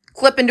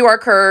 clip into our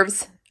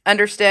curves,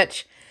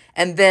 understitch,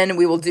 and then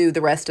we will do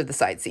the rest of the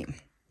side seam.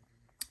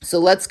 So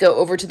let's go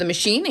over to the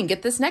machine and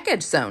get this neck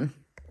edge sewn.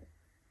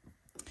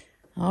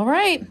 All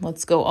right,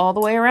 let's go all the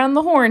way around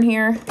the horn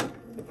here.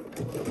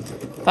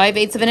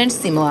 5/8 of an inch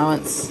seam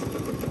allowance.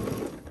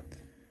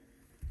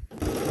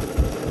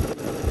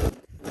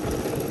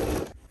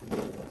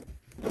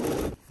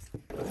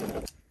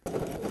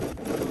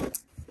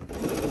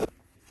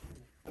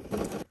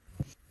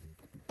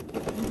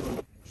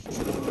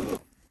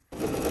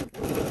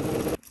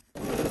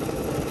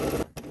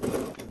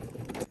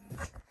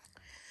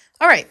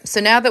 All right, so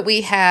now that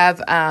we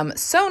have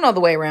sewn all the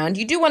way around,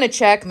 you do want to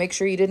check, make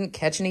sure you didn't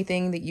catch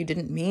anything that you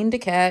didn't mean to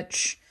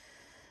catch.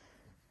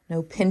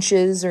 No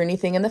pinches or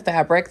anything in the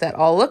fabric. That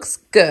all looks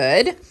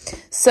good.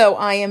 So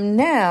I am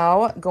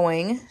now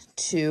going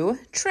to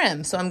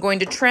trim. So I'm going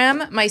to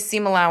trim my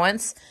seam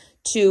allowance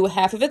to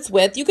half of its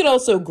width. You could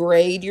also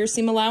grade your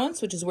seam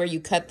allowance, which is where you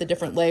cut the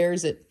different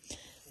layers at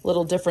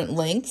little different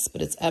lengths,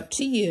 but it's up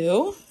to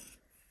you.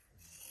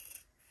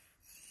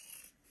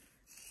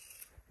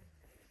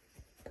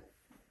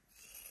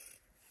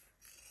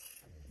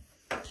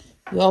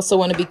 You also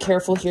want to be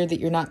careful here that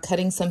you're not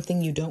cutting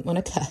something you don't want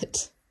to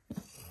cut.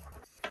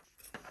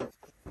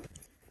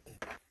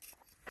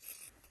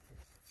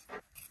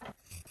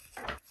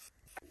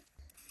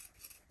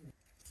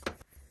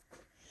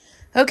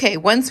 Okay,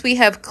 once we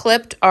have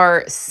clipped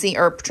our seam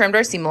or trimmed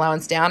our seam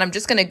allowance down, I'm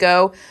just going to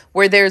go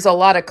where there's a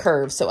lot of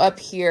curves. So up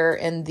here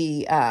in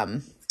the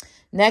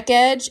neck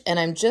edge, and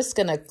I'm just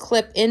going to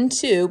clip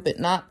into, but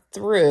not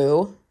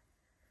through,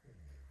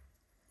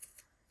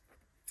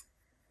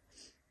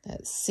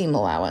 that seam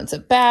allowance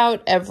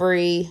about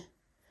every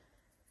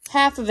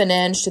 1/2 of an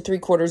inch to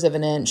 3/4 of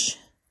an inch.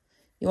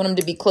 You want them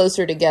to be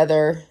closer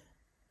together,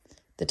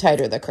 the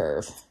tighter the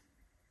curve.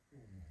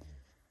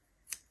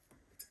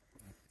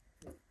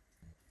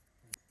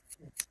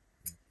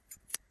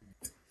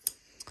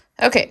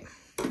 Okay.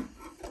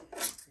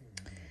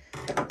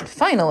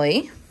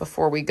 Finally,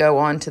 before we go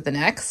on to the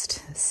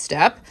next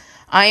step,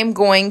 I am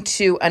going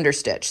to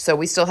understitch. So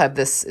we still have,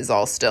 this is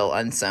all still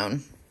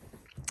unsewn.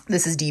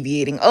 This is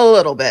deviating a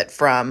little bit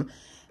from,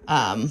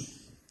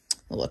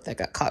 look, that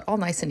got caught all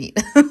nice and neat.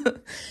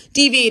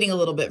 Deviating a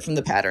little bit from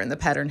the pattern. The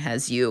pattern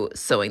has you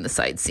sewing the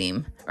side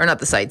seam, or not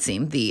the side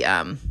seam, the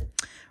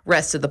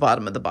rest of the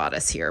bottom of the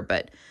bodice here.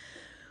 But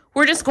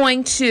we're just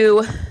going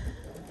to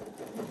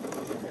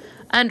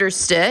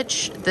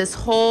understitch this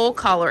whole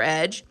collar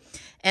edge,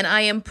 and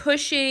I am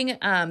pushing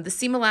the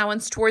seam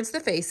allowance towards the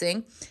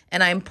facing,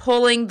 and I'm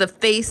pulling the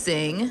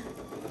facing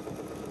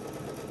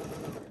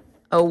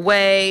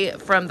away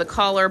from the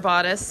collar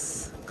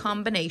bodice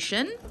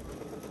combination.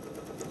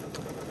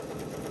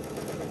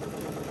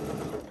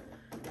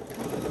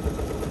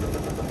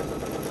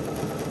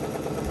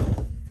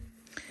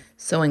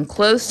 Sewing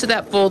close to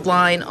that fold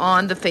line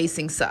on the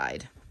facing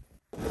side.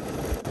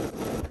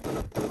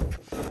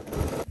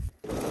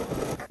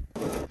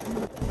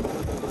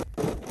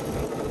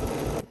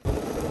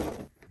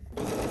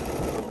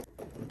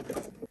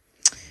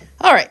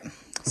 All right,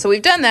 so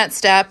we've done that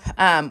step.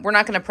 We're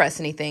not going to press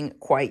anything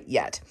quite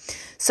yet.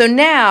 So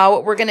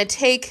now we're going to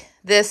take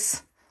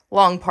this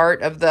long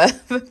part of the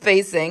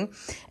facing,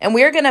 and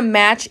we're going to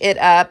match it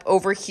up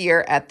over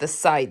here at the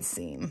side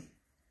seam.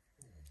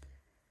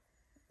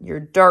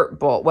 Your dart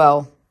bolt,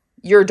 well,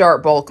 your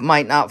dart bolt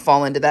might not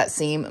fall into that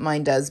seam.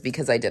 Mine does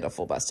because I did a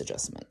full bust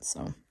adjustment.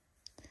 So,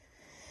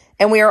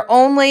 and we are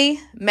only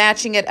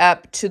matching it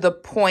up to the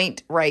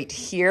point right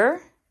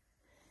here.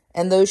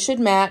 And those should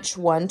match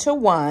 1 to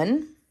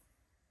 1.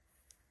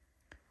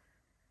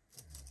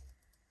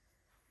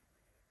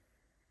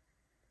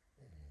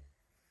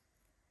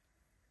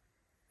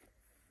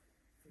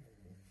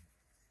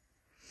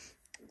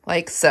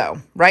 like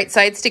so, right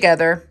sides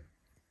together.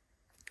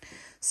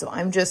 So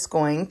I'm just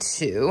going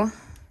to,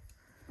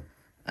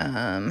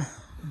 I'm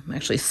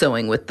actually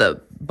sewing with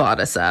the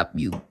bodice up.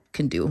 You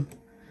can do,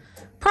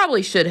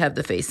 probably should have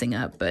the facing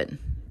up, but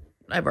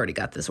I've already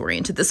got this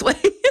oriented this way.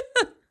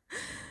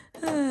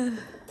 And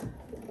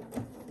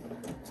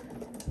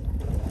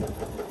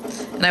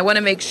I want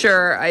to make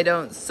sure I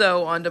don't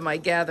sew onto my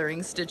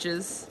gathering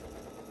stitches,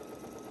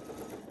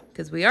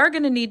 because we are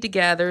going to need to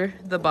gather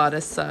the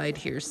bodice side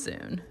here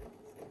soon.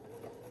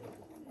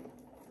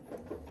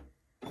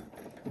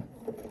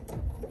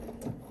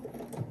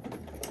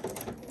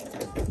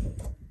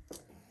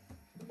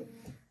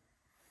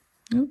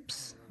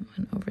 Oops, I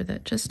went over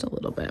that just a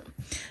little bit.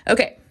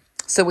 Okay,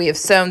 so we have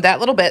sewn that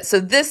little bit. So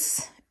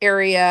this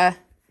area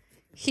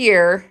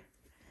here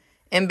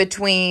in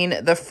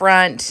between the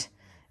front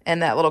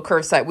and that little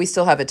curved side, we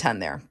still have a ton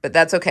there, but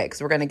that's okay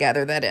because we're going to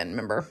gather that in,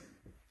 remember?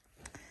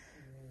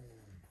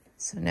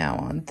 So now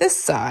on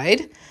this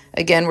side,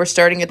 again, we're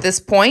starting at this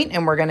point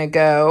and we're going to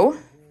go,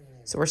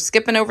 so we're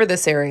skipping over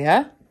this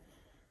area.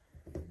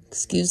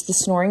 Excuse the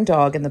snoring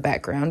dog in the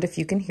background if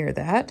you can hear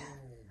that.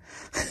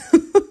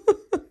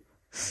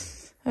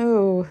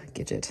 Oh,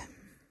 Gidget.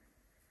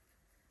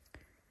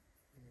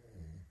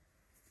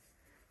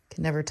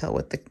 Can never tell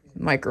what the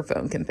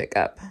microphone can pick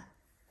up.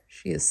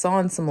 She is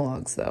sawing some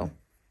logs though.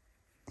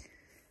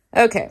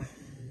 Okay.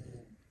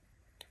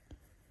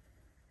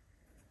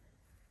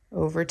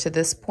 Over to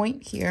this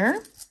point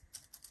here.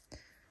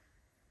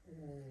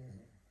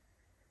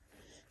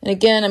 And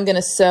again, I'm going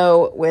to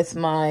sew with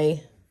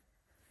my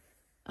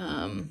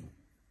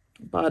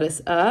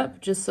bodice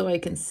up just so I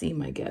can see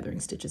my gathering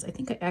stitches. I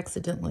think I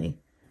accidentally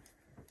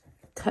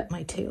cut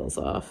my tails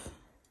off.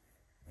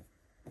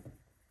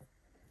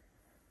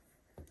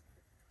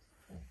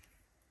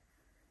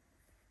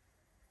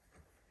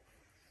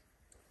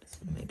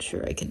 Just want to make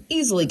sure I can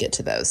easily get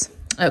to those.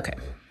 Okay.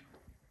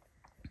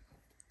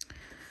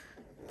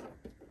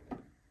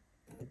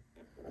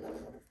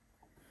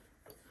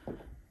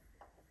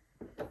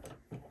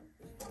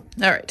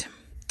 All right,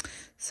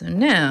 so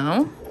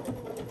now,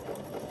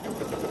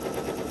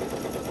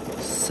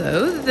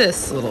 sew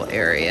this little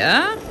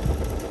area.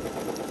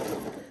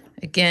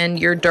 Again,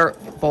 your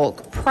dart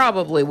bulk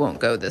probably won't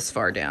go this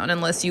far down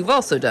unless you've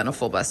also done a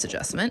full bust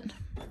adjustment.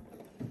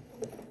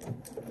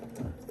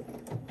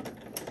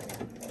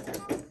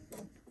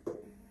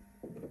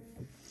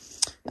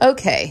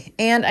 Okay,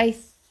 and I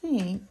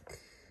think,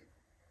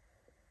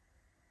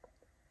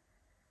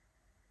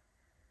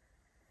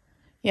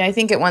 yeah, I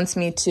think it wants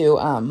me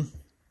to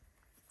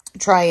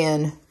try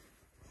and,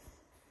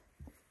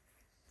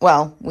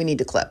 well, we need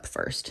to clip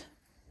first.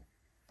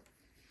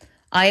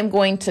 I am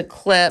going to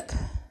clip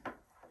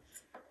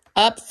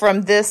up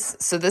from this,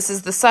 so this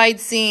is the side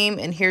seam,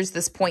 and here's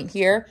this point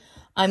here.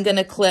 I'm going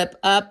to clip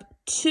up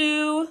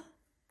to,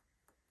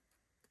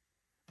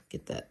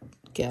 get that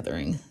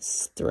gathering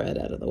thread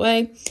out of the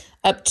way,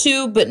 up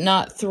to, but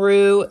not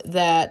through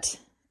that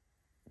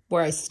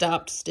where I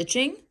stopped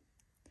stitching.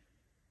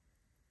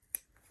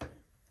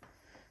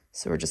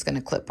 So we're just going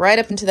to clip right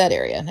up into that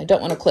area. I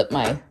don't want to clip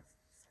my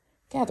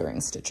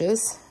gathering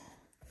stitches.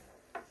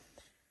 I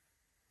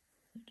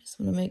just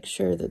want to make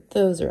sure that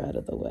those are out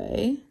of the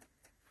way.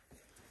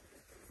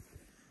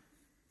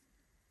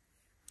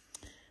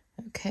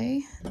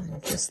 Okay,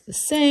 and just the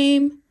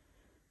same,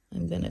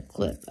 I'm going to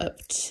clip up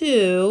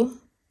to,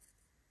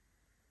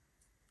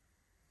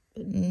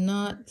 but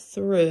not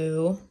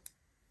through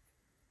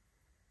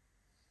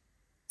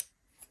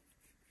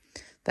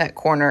that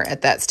corner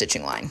at that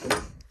stitching line.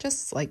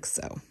 Just like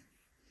so.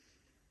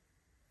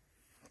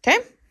 Okay.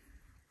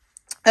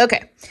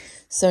 Okay.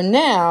 So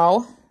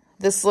now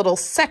this little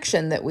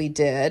section that we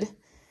did,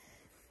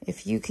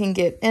 if you can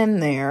get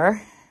in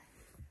there,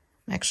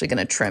 I'm actually going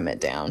to trim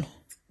it down.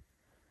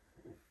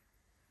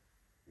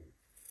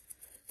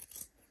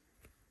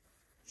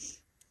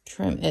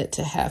 Trim it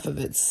to half of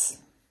its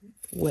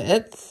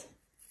width.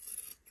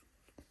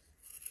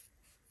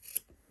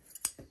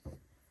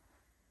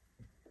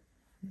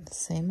 The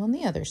same on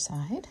the other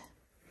side.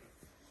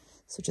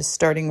 So just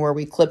starting where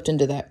we clipped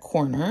into that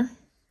corner.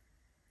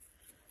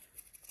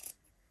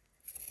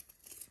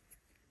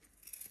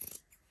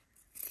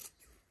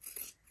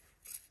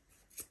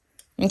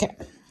 Okay,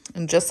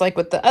 and just like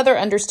with the other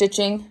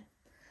understitching,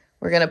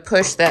 we're going to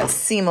push that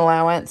seam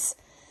allowance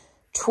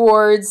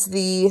towards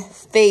the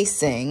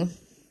facing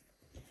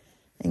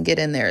and get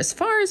in there as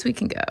far as we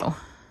can go.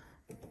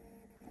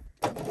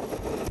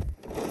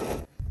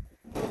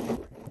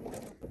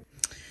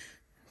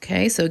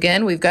 Okay, so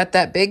again, we've got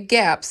that big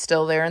gap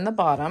still there in the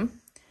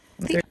bottom.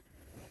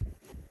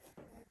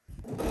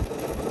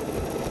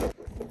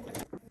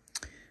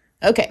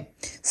 Okay,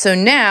 so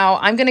now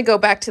I'm going to go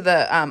back to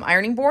the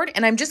ironing board,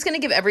 and I'm just going to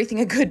give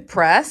everything a good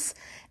press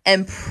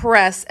and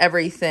press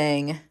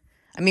everything.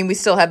 I mean, we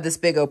still have this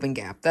big open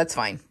gap. That's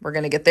fine. We're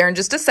going to get there in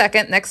just a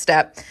second, next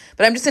step.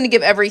 But I'm just going to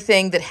give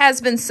everything that has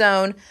been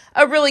sewn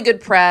a really good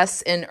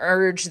press and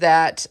urge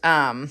that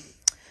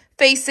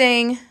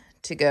facing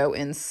to go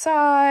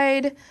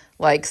inside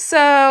like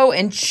so,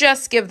 and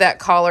just give that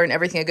collar and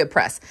everything a good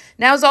press.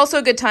 Now is also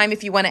a good time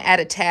if you want to add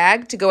a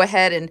tag to go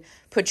ahead and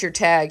put your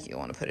tag. You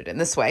want to put it in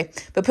this way,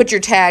 but put your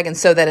tag and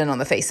sew that in on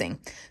the facing.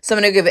 So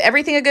I'm going to give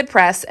everything a good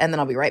press, and then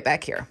I'll be right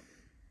back here.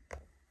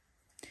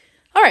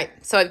 All right,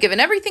 so I've given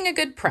everything a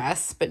good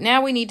press, but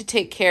now we need to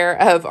take care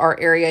of our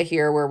area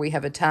here where we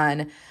have a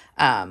ton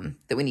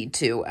that we need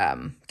to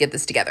get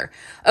this together.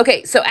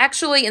 Okay, so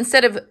actually,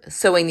 instead of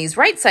sewing these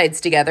right sides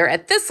together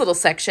at this little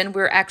section,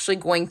 we're actually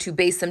going to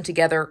baste them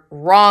together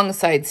wrong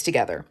sides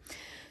together.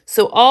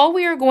 So all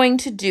we are going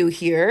to do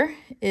here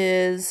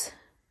is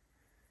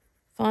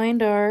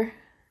find our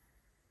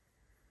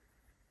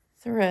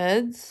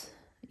threads.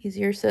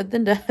 Easier said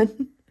than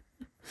done.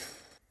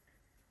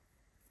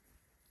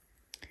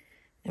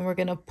 And we're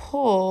going to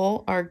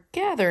pull our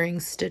gathering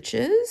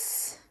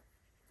stitches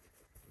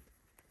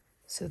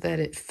so that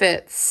it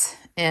fits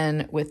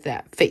in with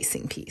that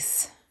facing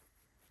piece.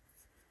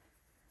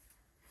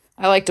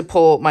 I like to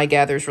pull my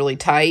gathers really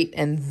tight,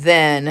 and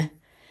then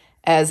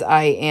as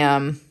I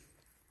am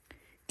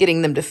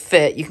getting them to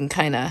fit, you can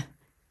kind of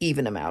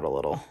even them out a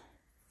little.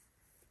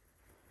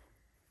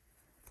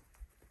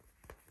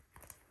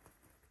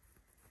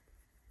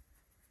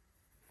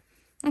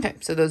 Okay,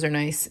 so those are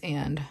nice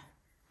and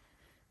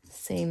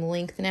same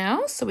length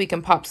now, so we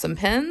can pop some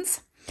pins.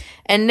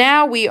 And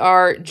now we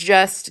are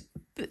just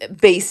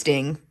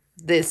basting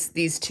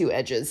these two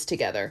edges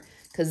together,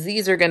 because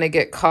these are going to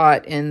get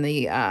caught in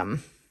the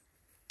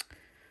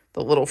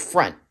little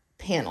front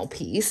panel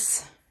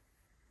piece.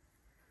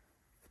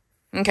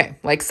 Okay,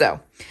 like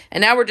so.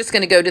 And now we're just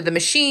going to go to the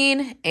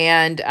machine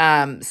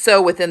and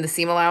sew within the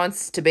seam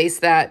allowance to baste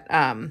that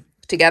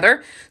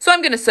together. So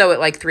I'm going to sew it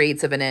like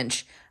 3/8 of an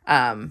inch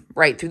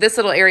right through this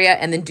little area,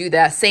 and then do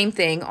that same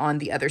thing on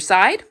the other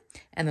side.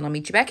 And then I'll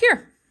meet you back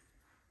here.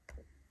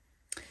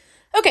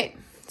 Okay,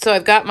 so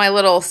I've got my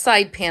little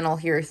side panel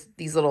here,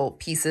 these little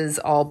pieces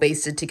all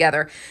basted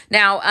together.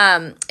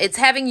 Now, it's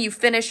having you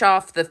finish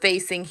off the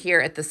facing here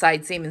at the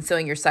side seam and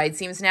sewing your side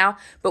seams now,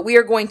 but we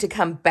are going to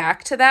come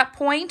back to that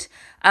point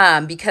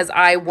because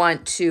I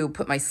want to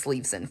put my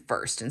sleeves in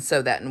first and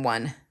sew that in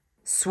one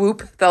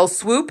swoop, fell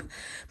swoop.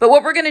 But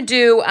what we're gonna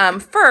do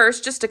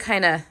first, just to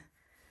kind of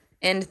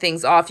end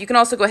things off, you can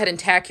also go ahead and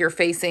tack your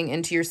facing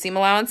into your seam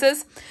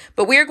allowances,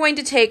 but we are going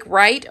to take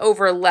right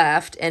over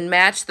left and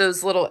match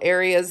those little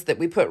areas that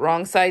we put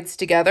wrong sides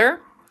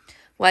together,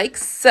 like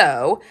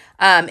so,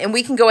 and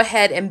we can go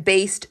ahead and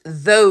baste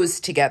those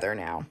together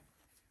now.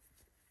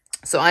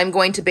 So I'm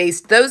going to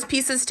baste those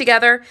pieces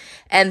together,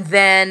 and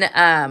then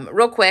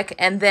real quick,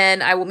 and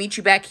then I will meet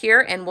you back here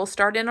and we'll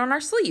start in on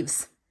our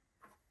sleeves.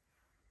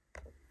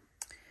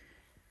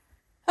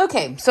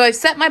 Okay, so I've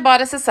set my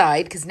bodice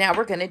aside because now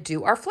we're going to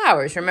do our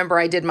flowers. Remember,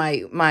 I did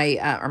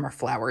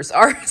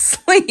our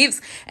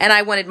sleeves, and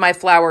I wanted my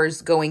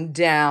flowers going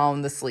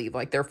down the sleeve,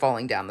 like they're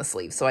falling down the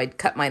sleeve. So I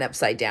cut mine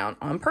upside down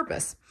on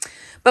purpose.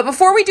 But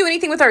before we do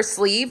anything with our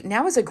sleeve,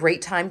 now is a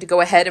great time to go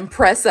ahead and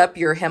press up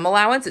your hem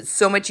allowance. It's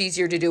so much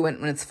easier to do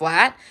when it's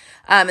flat.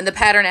 And the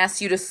pattern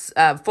asks you to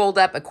fold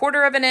up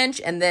 1/4 of an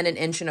inch and then 1.25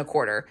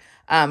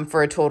 inches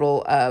for a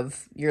total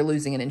of, you're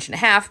losing 1.5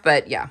 inches,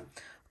 but yeah.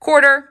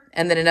 1/4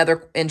 and then another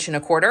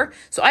 1.25 inches.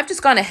 So I've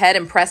just gone ahead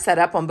and pressed that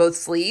up on both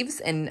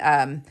sleeves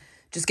and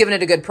just given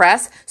it a good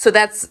press. So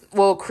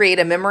will create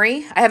a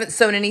memory. I haven't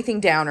sewn anything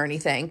down or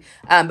anything,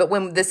 but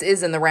when this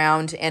is in the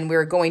round and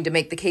we're going to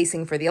make the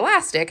casing for the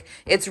elastic,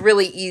 it's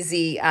really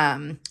easy.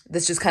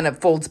 This just kind of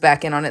folds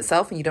back in on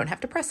itself and you don't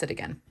have to press it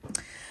again.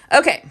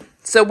 Okay,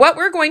 so what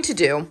we're going to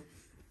do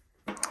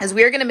is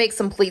we're going to make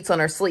some pleats on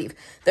our sleeve.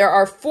 There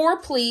are 4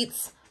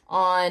 pleats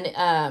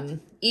on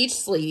each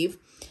sleeve.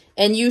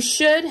 And you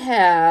should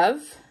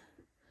have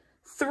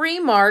 3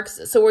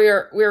 marks. So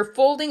we're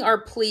folding our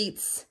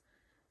pleats.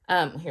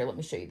 Here, let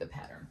me show you the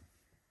pattern.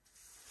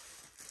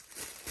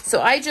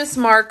 So I just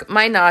mark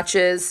my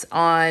notches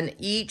on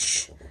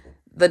each.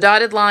 The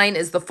dotted line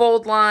is the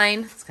fold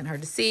line. It's kind of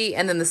hard to see.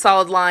 And then the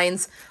solid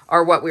lines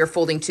are what we're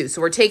folding to.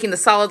 So we're taking the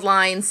solid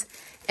lines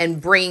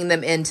and bringing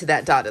them into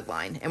that dotted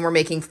line. And we're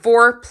making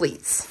 4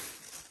 pleats.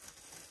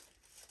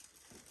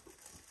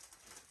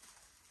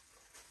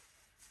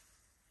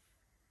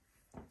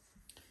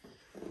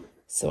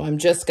 So I'm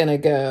just going to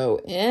go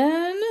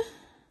in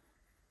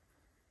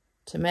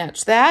to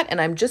match that,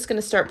 and I'm just going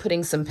to start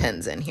putting some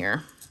pins in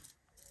here.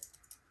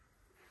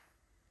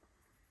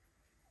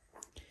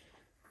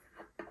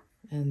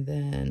 And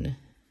then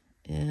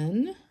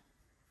in.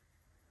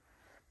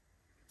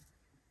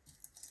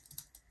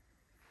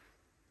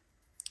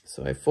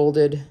 So I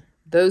folded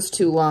those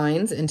 2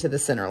 lines into the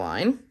center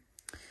line.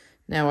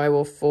 Now I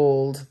will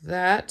fold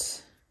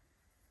that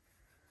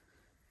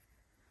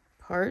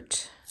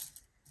part.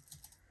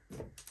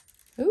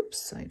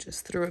 Oops, I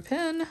just threw a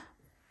pin.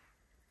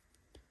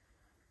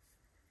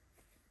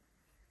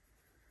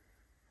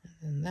 And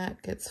then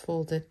that gets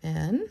folded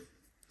in.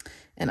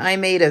 And I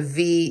made a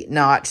V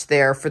notch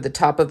there for the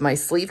top of my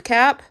sleeve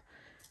cap,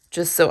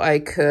 just so I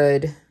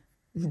could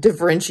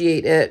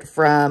differentiate it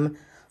from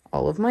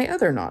all of my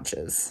other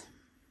notches.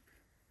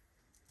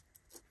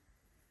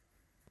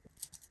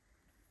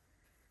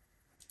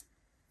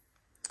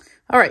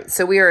 All right,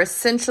 so we are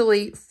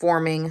essentially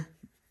forming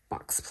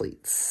box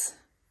pleats.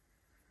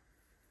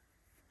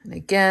 And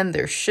again,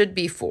 there should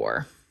be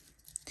 4.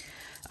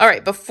 All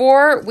right,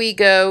 before we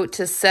go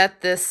to set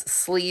this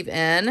sleeve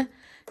in,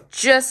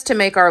 just to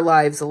make our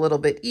lives a little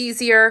bit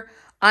easier,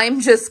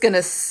 I'm just going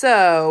to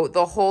sew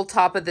the whole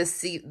top of the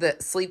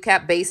sleeve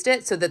cap, baste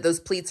it so that those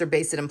pleats are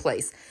basted in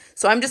place.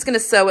 So I'm just going to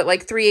sew it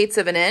like 3/8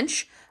 of an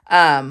inch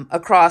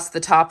across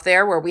the top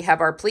there where we have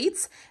our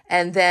pleats.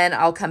 And then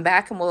I'll come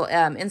back and we'll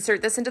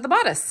insert this into the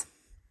bodice.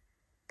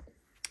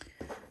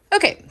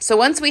 Okay, so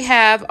once we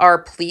have our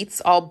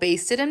pleats all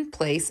basted in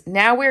place,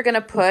 now we're going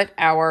to put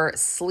our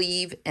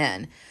sleeve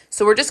in.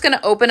 So we're just going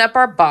to open up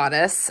our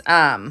bodice.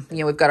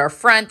 We've got our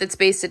front that's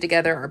basted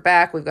together, our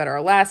back, we've got our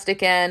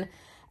elastic in.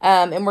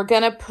 And we're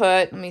going to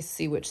put, let me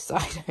see which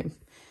side I've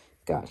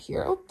got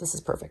here. Oh, this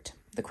is perfect.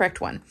 The correct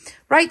one.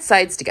 Right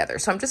sides together.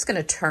 So I'm just going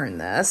to turn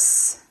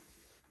this.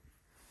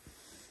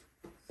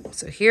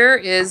 So here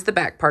is the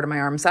back part of my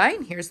arm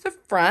side. Here's the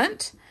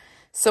front.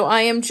 So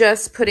I am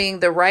just putting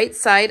the right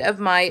side of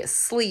my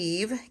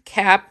sleeve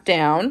cap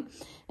down.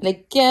 And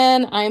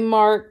again, I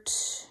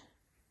marked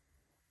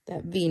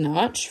that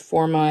V-notch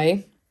for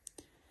my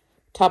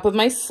top of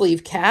my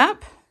sleeve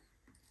cap.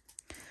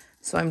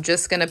 So I'm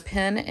just going to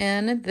pin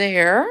in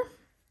there.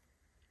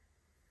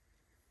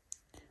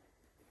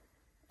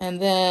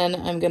 And then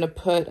I'm going to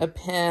put a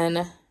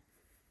pin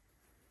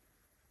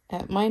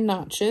at my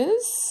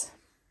notches.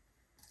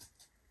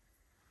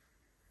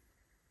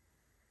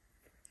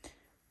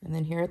 And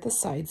then here at the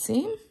side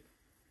seam.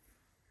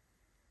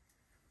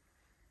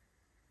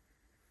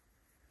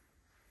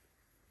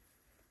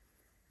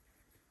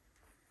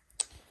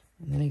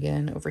 And then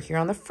again over here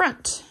on the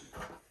front.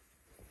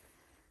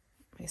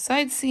 My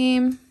side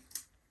seam.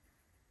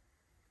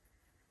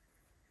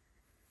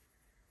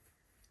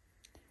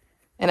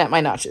 And at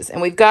my notches.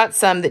 And we've got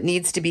some that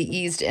needs to be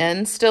eased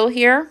in still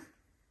here.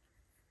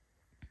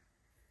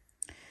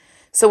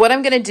 So what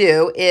I'm going to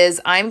do is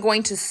I'm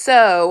going to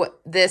sew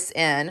this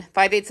in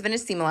 5/8 of an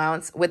inch seam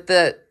allowance with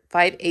the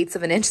 5/8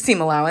 of an inch seam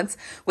allowance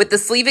with the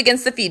sleeve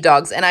against the feed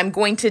dogs. And I'm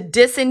going to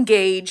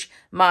disengage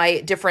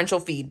my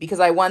differential feed because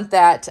I want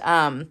that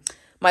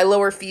my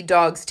lower feed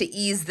dogs to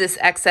ease this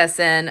excess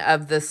in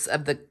of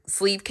the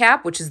sleeve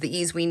cap, which is the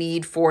ease we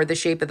need for the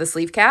shape of the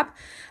sleeve cap.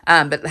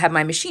 But have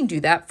my machine do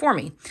that for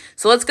me.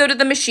 So let's go to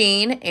the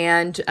machine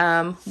and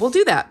we'll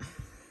do that.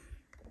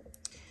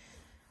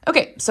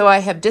 Okay, so I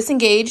have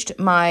disengaged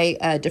my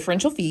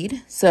differential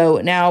feed. So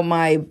now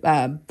my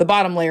the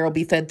bottom layer will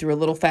be fed through a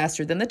little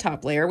faster than the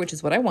top layer, which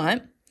is what I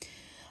want.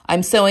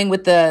 I'm sewing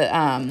with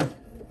the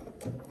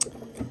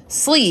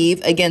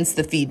sleeve against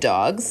the feed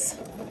dogs.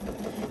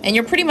 And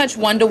you're pretty much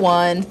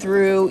 1-to-1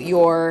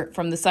 through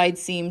from the side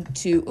seam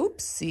to,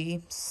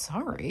 oopsie,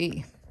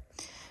 sorry.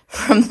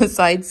 From the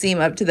side seam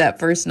up to that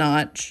first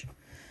notch.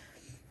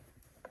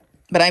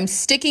 But I'm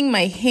sticking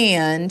my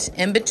hand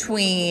in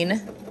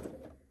between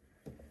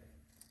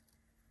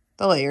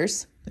the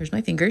layers. There's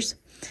my fingers.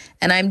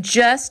 And I'm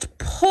just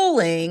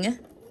pulling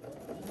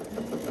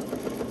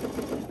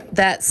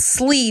that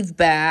sleeve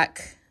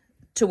back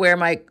to where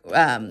my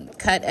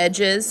cut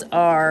edges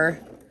are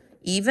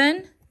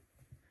even.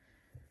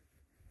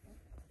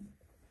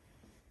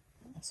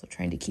 Also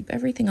trying to keep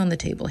everything on the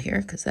table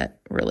here because that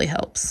really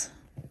helps.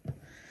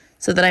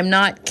 So that I'm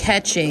not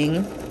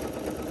catching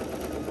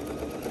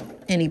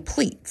any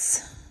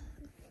pleats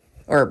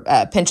or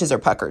pinches or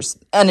puckers,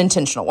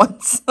 unintentional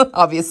ones.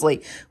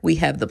 Obviously, we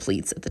have the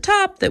pleats at the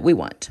top that we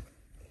want.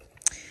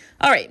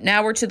 All right,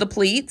 now we're to the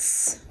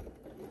pleats.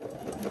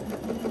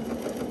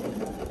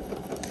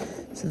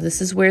 So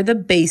this is where the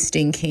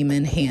basting came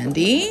in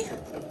handy.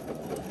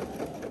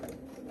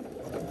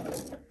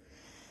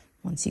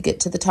 Once you get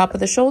to the top of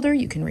the shoulder,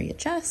 you can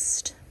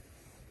readjust.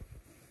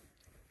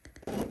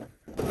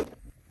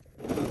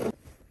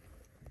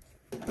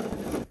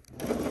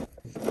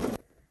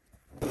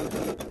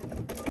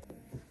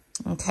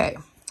 Okay,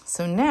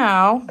 so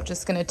now I'm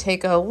just going to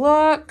take a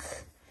look,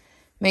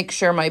 make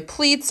sure my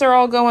pleats are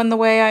all going the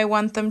way I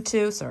want them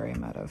to. Sorry,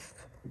 I'm out of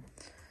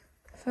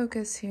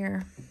focus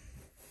here.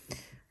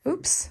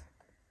 Oops.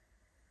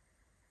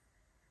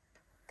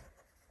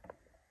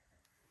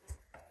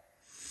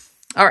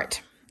 All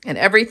right, and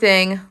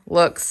everything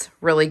looks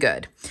really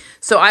good.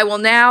 So I will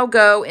now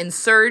go and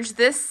serge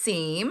this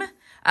seam.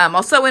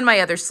 I'll sew in my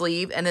other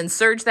sleeve and then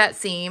serge that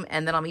seam,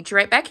 and then I'll meet you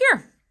right back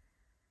here.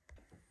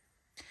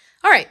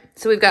 All right,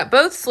 so we've got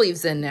both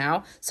sleeves in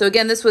now. So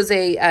again, this was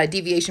a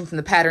deviation from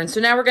the pattern. So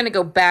now we're going to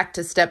go back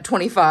to step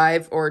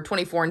 25 or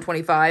 24 and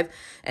 25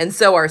 and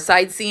sew our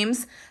side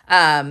seams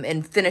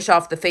and finish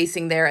off the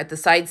facing there at the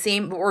side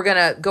seam. But we're going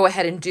to go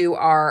ahead and do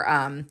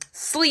our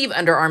sleeve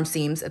underarm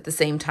seams at the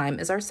same time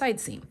as our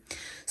side seam.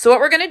 So what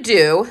we're going to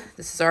do,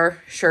 this is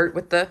our shirt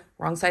with the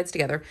wrong sides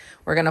together.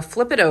 We're going to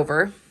flip it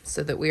over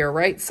so that we are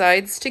right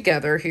sides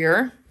together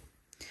here.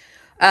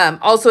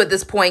 Also at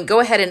this point, go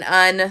ahead and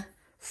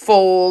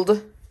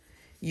unfold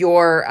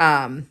your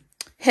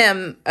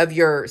hem of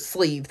your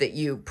sleeve that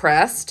you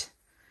pressed.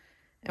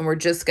 And we're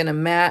just going to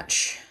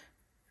match,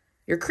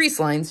 your crease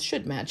lines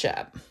should match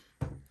up.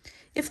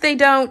 If they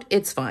don't,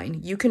 it's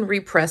fine. You can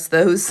repress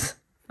those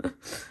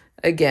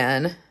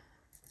again.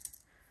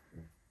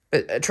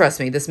 But trust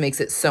me, this makes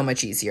it so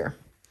much easier.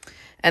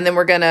 And then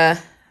we're going to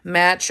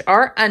match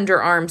our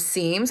underarm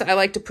seams. I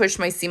like to push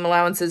my seam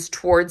allowances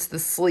towards the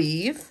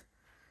sleeve.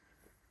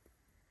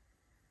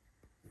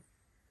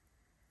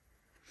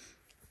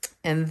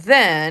 And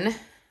then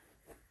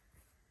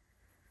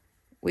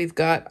we've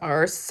got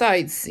our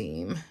side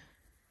seam.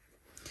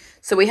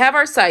 So we have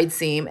our side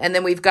seam, and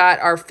then we've got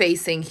our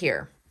facing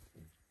here.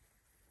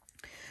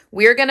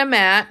 We're going to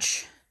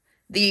match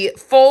the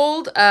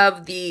fold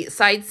of the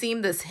side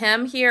seam, this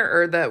hem here,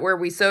 or where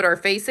we sewed our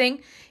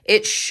facing.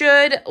 It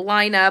should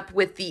line up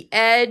with the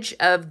edge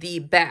of the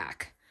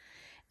back.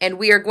 And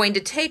we are going to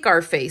take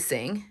our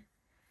facing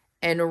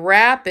and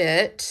wrap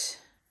it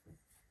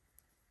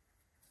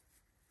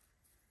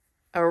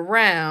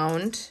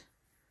around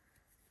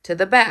to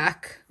the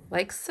back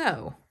like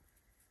so.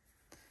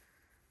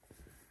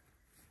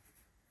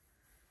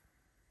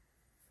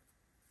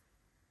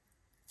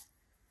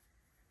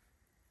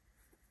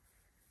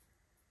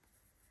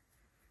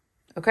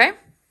 Okay,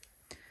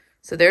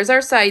 so there's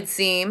our side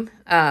seam.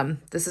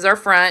 This is our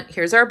front,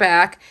 here's our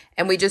back,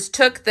 and we just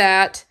took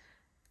that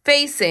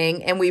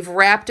facing and we've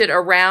wrapped it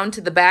around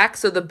to the back,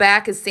 so the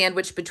back is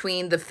sandwiched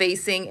between the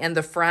facing and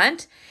the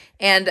front,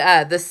 and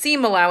the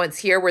seam allowance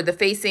here where the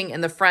facing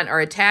and the front are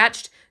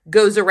attached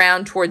goes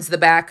around towards the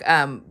back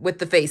with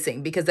the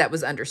facing, because that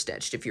was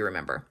understitched, if you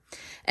remember.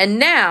 And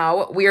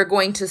now we are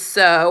going to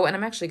sew, and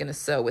I'm actually going to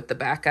sew with the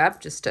back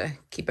up just to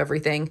keep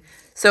everything.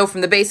 So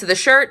from the base of the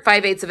shirt,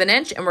 5/8 of an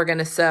inch, and we're going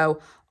to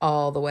sew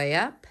all the way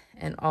up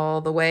and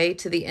all the way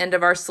to the end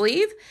of our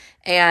sleeve.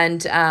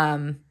 And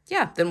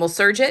yeah, then we'll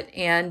serge it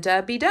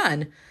and be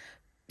done.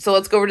 So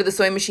let's go over to the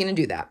sewing machine and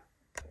do that.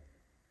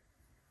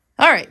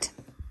 All right,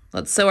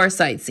 let's sew our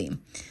side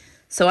seam.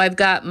 So I've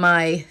got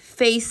my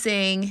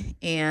facing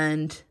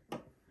and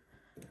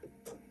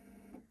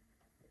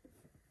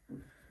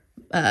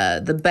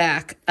the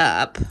back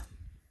up.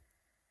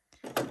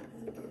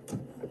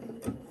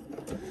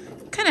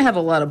 Kind of have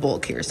a lot of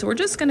bulk here, so we're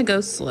just going to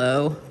go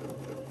slow.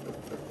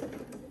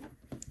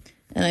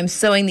 And I'm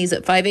sewing these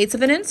at 5/8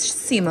 of an inch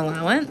seam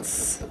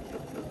allowance.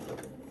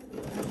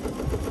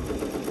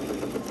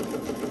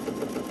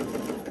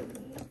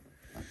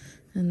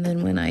 And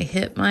then when I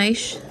hit my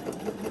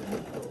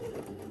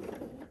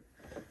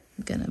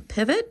I'm going to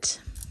pivot.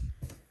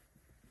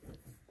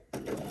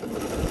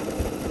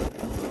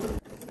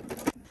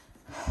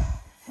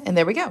 And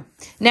there we go.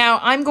 Now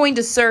I'm going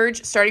to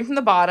serge starting from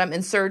the bottom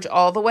and serge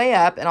all the way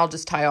up, and I'll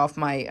just tie off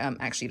my,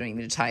 actually you don't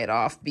even need to tie it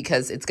off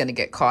because it's going to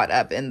get caught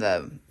up in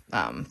the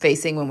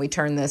facing when we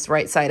turn this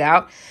right side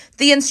out.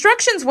 The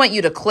instructions want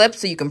you to clip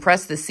so you can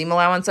press the seam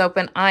allowance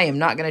open. I am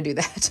not going to do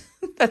that.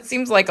 That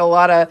seems like a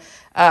lot of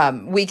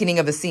weakening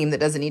of a seam that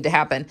doesn't need to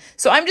happen.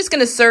 So I'm just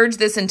going to serge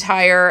this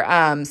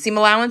entire seam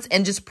allowance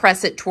and just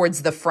press it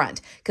towards the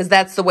front, because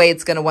that's the way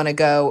it's going to want to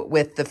go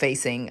with the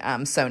facing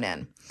sewn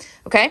in.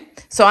 Okay,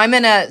 so I'm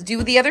going to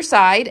do the other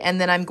side, and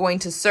then I'm going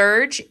to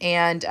serge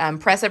and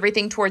press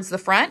everything towards the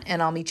front,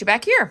 and I'll meet you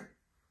back here.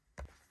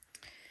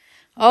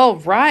 All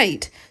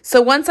right,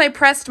 so once I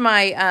pressed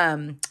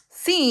my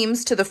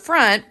seams to the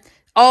front,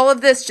 all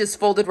of this just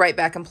folded right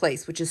back in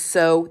place, which is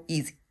so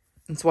easy.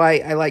 That's why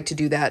I like to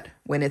do that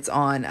when it's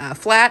on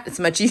flat. It's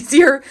much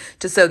easier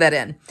to sew that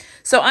in.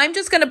 So I'm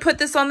just going to put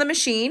this on the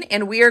machine,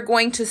 and we are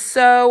going to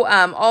sew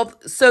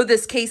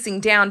this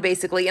casing down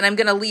basically, and I'm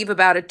going to leave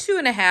about a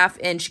 2.5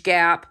 inch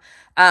gap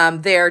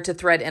there to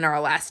thread in our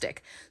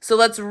elastic. So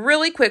let's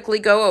really quickly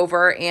go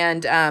over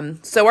and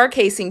sew our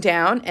casing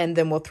down, and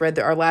then we'll thread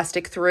our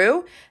elastic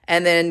through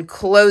and then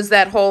close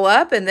that hole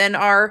up, and then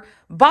our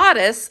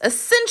bodice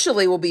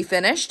essentially will be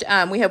finished.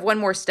 We have one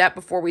more step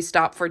before we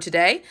stop for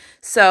today.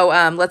 So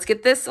let's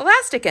get this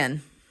elastic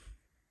in.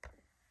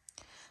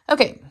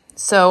 Okay,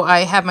 so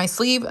I have my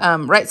sleeve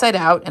right side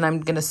out, and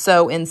I'm going to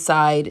sew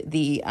inside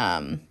the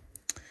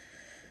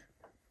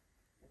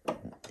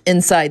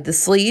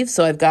sleeve.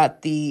 So I've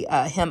got the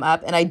hem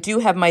up, and I do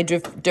have my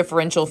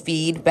differential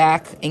feed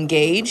back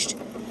engaged.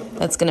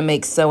 That's going to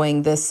make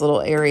sewing this little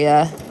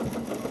area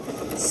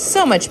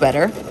so much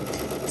better.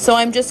 So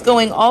I'm just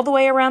going all the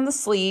way around the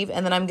sleeve,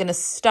 and then I'm going to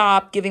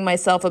stop, giving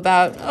myself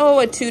about,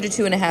 a 2 to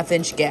 2.5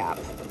 inch gap.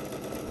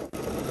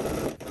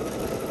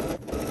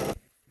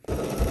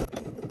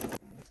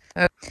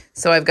 Okay.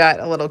 So I've got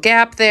a little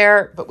gap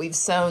there, but we've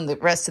sewn the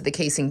rest of the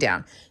casing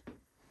down.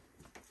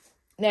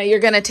 Now you're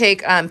going to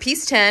take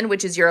piece 10,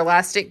 which is your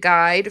elastic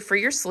guide for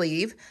your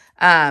sleeve,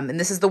 and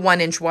this is the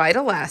 1 inch wide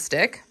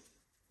elastic.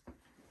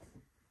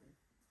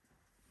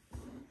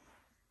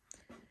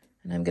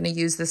 And I'm going to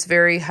use this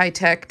very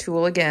high-tech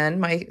tool again,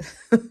 my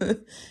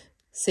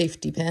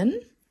safety pin.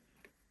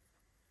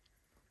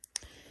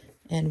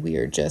 And we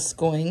are just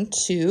going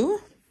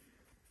to,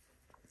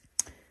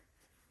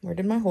 where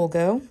did my hole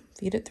go?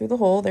 Feed it through the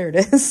hole, there it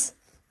is.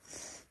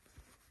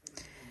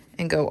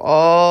 And go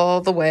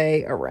all the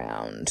way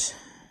around.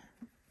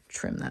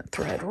 Trim that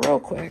thread real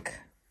quick.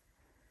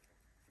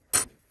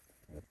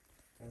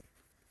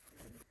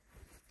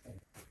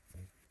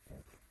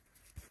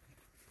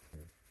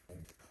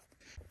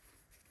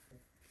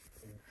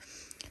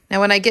 Now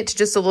when I get to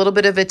just a little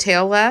bit of a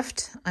tail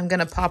left, I'm going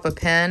to pop a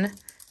pin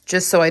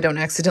just so I don't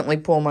accidentally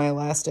pull my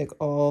elastic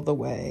all the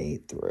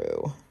way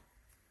through.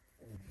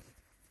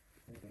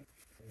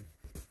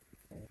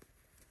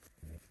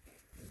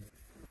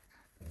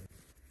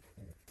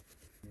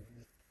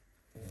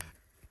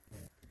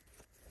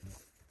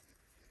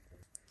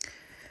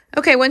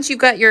 Okay, once you've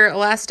got your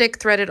elastic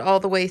threaded all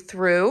the way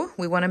through,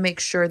 we want to make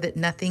sure that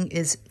nothing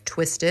is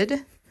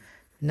twisted.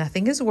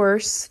 Nothing is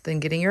worse than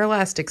getting your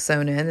elastic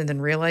sewn in and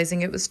then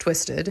realizing it was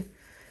twisted.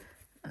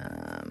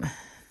 I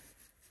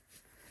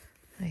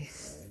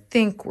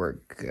think we're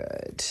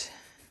good.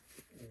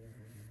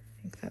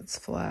 I think that's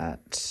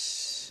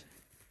flat.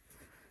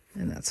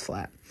 And that's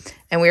flat.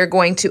 And we are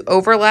going to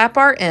overlap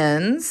our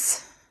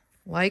ends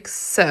like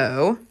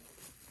so.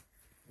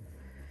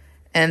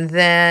 And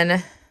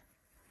then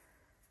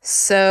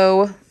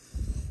sew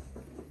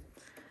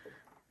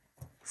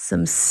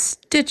some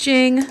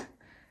stitching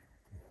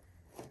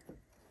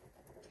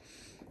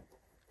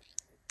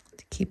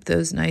to keep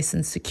those nice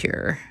and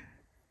secure.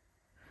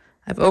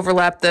 I've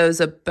overlapped those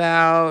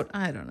about,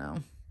 I don't know,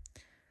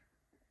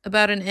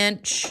 about an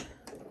inch.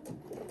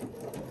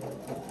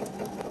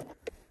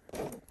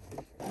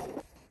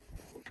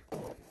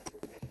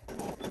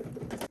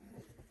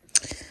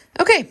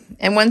 Okay,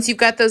 and once you've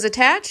got those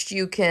attached,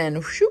 you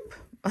can whoop,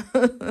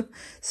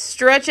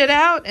 stretch it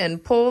out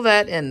and pull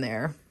that in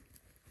there.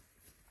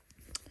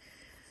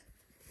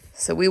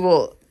 So we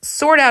will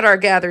sort out our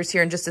gathers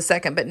here in just a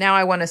second, but now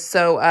I want to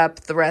sew up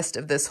the rest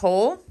of this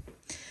hole.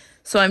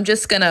 So I'm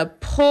just going to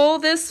pull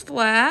this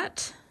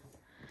flat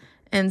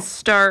and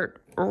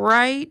start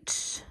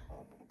right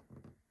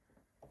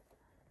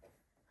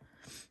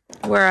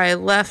where I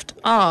left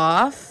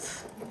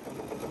off.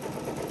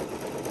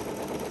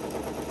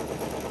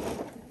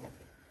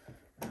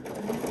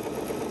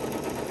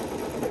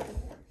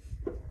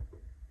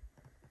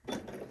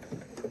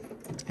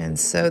 And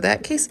sew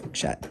that case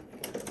shut.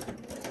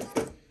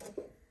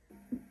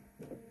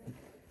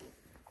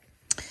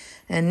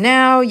 And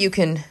now you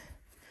can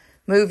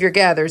move your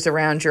gathers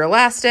around your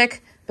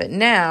elastic, but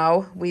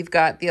now we've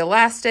got the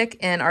elastic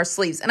in our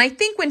sleeves. And I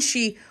think when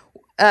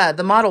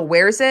the model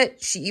wears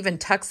it, she even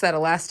tucks that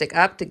elastic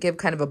up to give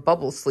kind of a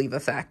bubble sleeve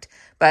effect.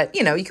 But,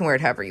 you know, you can wear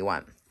it however you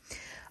want.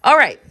 All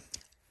right.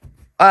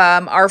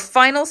 Our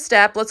final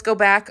step, let's go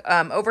back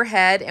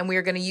overhead, and we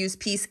are going to use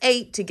piece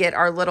 8 to get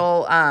our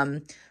little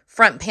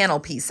front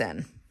panel piece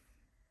in.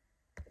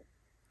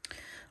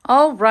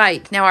 All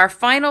right, now our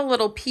final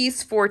little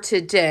piece for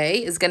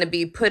today is going to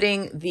be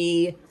putting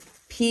the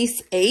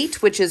piece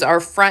 8, which is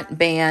our front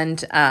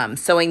band,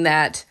 sewing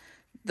that,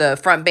 the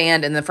front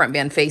band and the front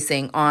band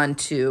facing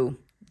onto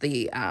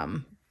the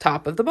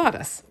top of the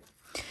bodice.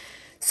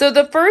 So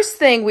the first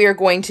thing we are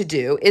going to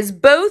do is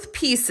both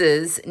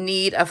pieces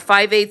need a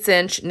 5/8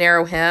 inch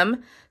narrow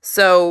hem.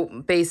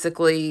 So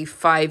basically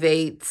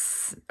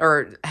 5/8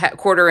 or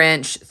 1/4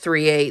 inch,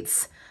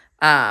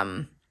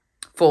 3/8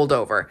 fold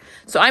over.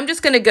 So I'm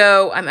just going to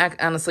go, I'm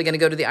honestly going to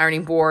go to the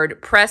ironing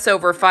board, press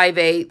over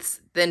 5/8,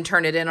 then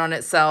turn it in on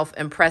itself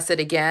and press it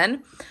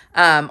again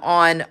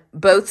on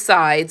both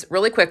sides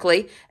really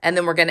quickly. And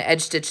then we're going to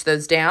edge stitch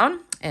those down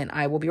and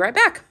I will be right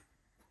back.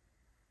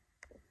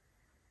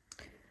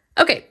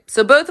 Okay,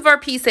 so both of our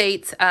piece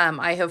 8s,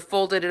 I have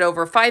folded it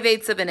over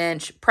 5/8 of an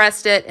inch,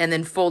 pressed it, and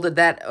then folded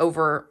that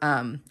over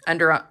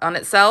under on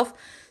itself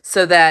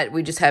so that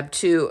we just have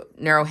 2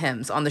 narrow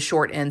hems on the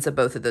short ends of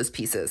both of those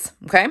pieces,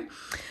 okay?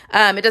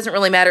 It doesn't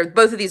really matter.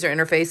 Both of these are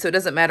interfaced, so it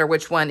doesn't matter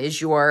which one is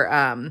your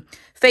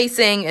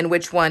facing and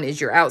which one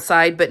is your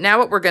outside. But now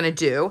what we're going to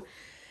do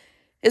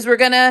is we're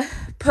going to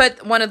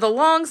put one of the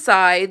long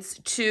sides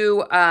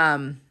to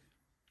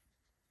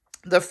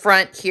the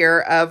front here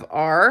of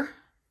our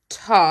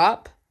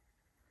top.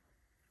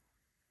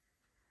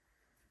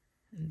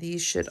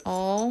 These should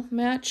all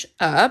match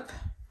up.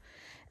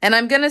 And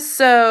I'm going to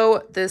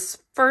sew this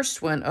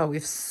first one. Oh, we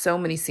have so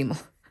many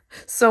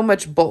so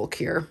much bulk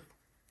here.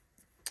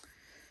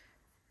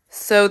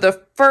 So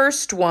the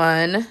first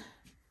one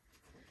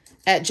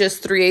at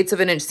just 3/8 of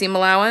an inch seam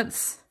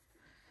allowance,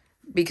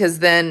 because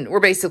then we're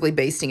basically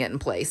basting it in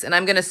place. And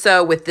I'm going to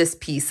sew with this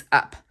piece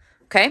up.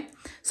 Okay.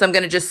 So I'm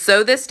going to just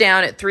sew this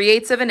down at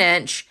 3/8 of an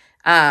inch.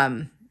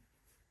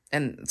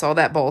 And it's all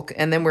that bulk.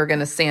 And then we're going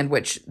to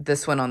sandwich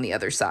this one on the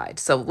other side.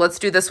 So let's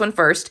do this one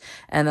first,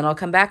 and then I'll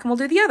come back and we'll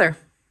do the other.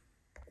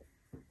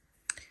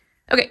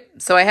 Okay,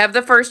 so I have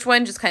the first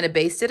one just kind of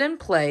basted in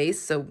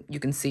place. So you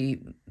can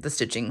see the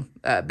stitching,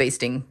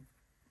 basting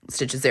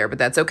stitches there, but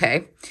that's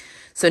okay.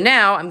 So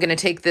now I'm going to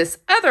take this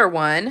other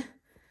one,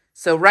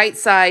 so right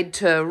side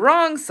to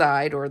wrong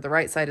side, or the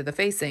right side of the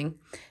facing,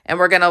 and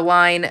we're going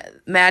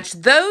to match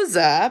those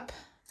up.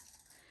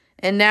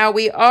 And now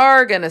we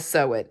are going to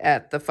sew it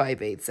at the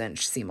 5/8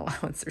 inch seam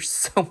allowance. There's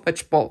so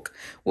much bulk.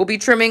 We'll be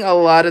trimming a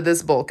lot of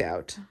this bulk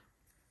out.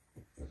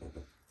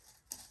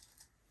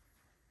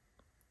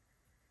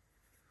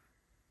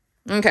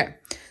 Okay,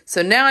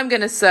 So now I'm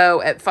going to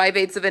sew at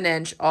 5/8 of an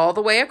inch all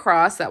the way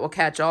across. That will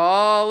catch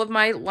all of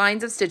my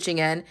lines of stitching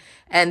in.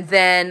 And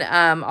then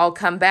I'll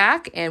come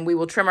back and we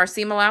will trim our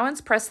seam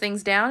allowance, press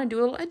things down, and do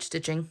a little edge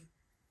stitching.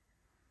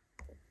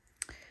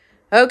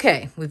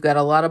 Okay, we've got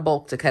a lot of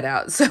bulk to cut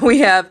out. So we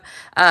have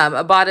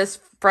a bodice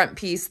front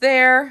piece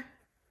there.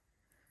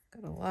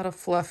 Got a lot of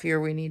fluff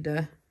here we need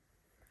to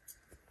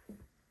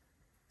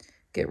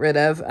get rid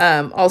of.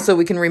 Also,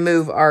 we can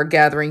remove our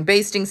gathering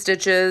basting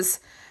stitches,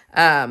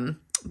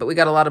 but we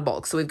got a lot of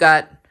bulk. So we've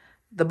got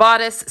the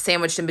bodice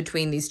sandwiched in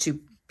between these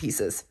two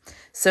pieces.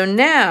 So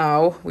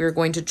now we're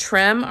going to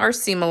trim our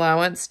seam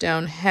allowance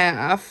down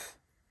half.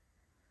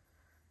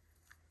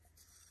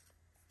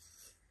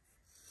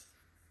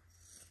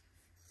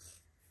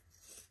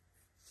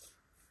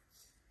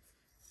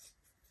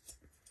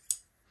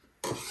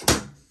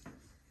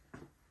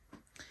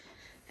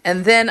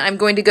 And then I'm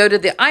going to go to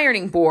the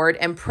ironing board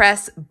and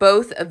press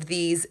both of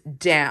these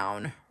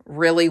down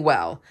really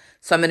well.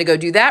 So I'm going to go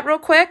do that real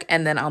quick,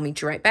 and then I'll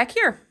meet you right back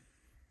here.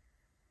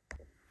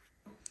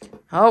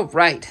 All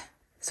right.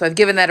 So I've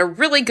given that a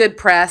really good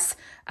press.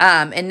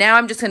 And now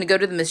I'm just going to go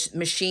to the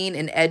machine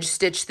and edge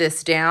stitch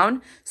this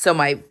down. So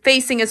my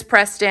facing is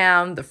pressed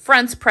down, the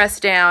front's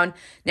pressed down.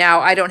 Now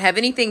I don't have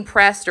anything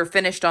pressed or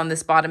finished on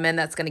this bottom end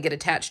that's going to get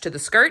attached to the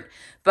skirt,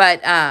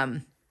 but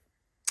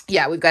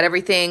yeah, we've got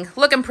everything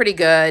looking pretty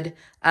good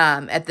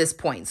at this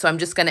point. So I'm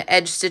just going to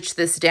edge stitch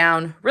this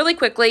down really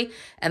quickly,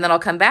 and then I'll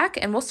come back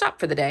and we'll stop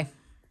for the day.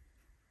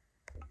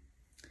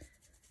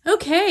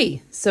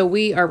 Okay, so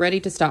we are ready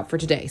to stop for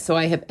today. So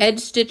I have edge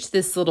stitched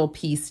this little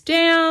piece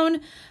down.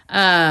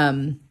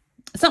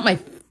 It's not my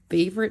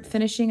favorite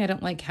finishing. I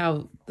don't like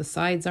how the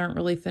sides aren't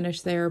really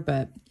finished there,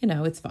 but you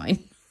know, it's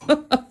fine.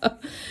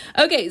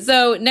 Okay,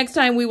 so next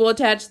time we will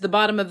attach the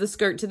bottom of the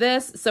skirt to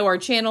this, sew our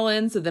channel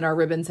in so that our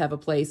ribbons have a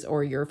place,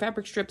 or your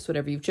fabric strips,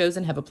 whatever you've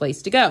chosen, have a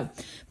place to go.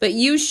 But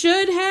you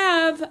should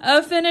have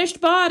a finished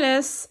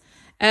bodice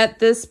at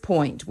this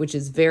point, which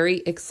is very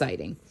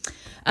exciting.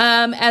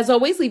 As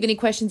always, leave any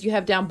questions you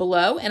have down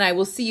below, and I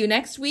will see you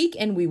next week,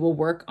 and we will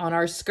work on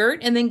our skirt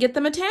and then get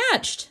them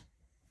attached.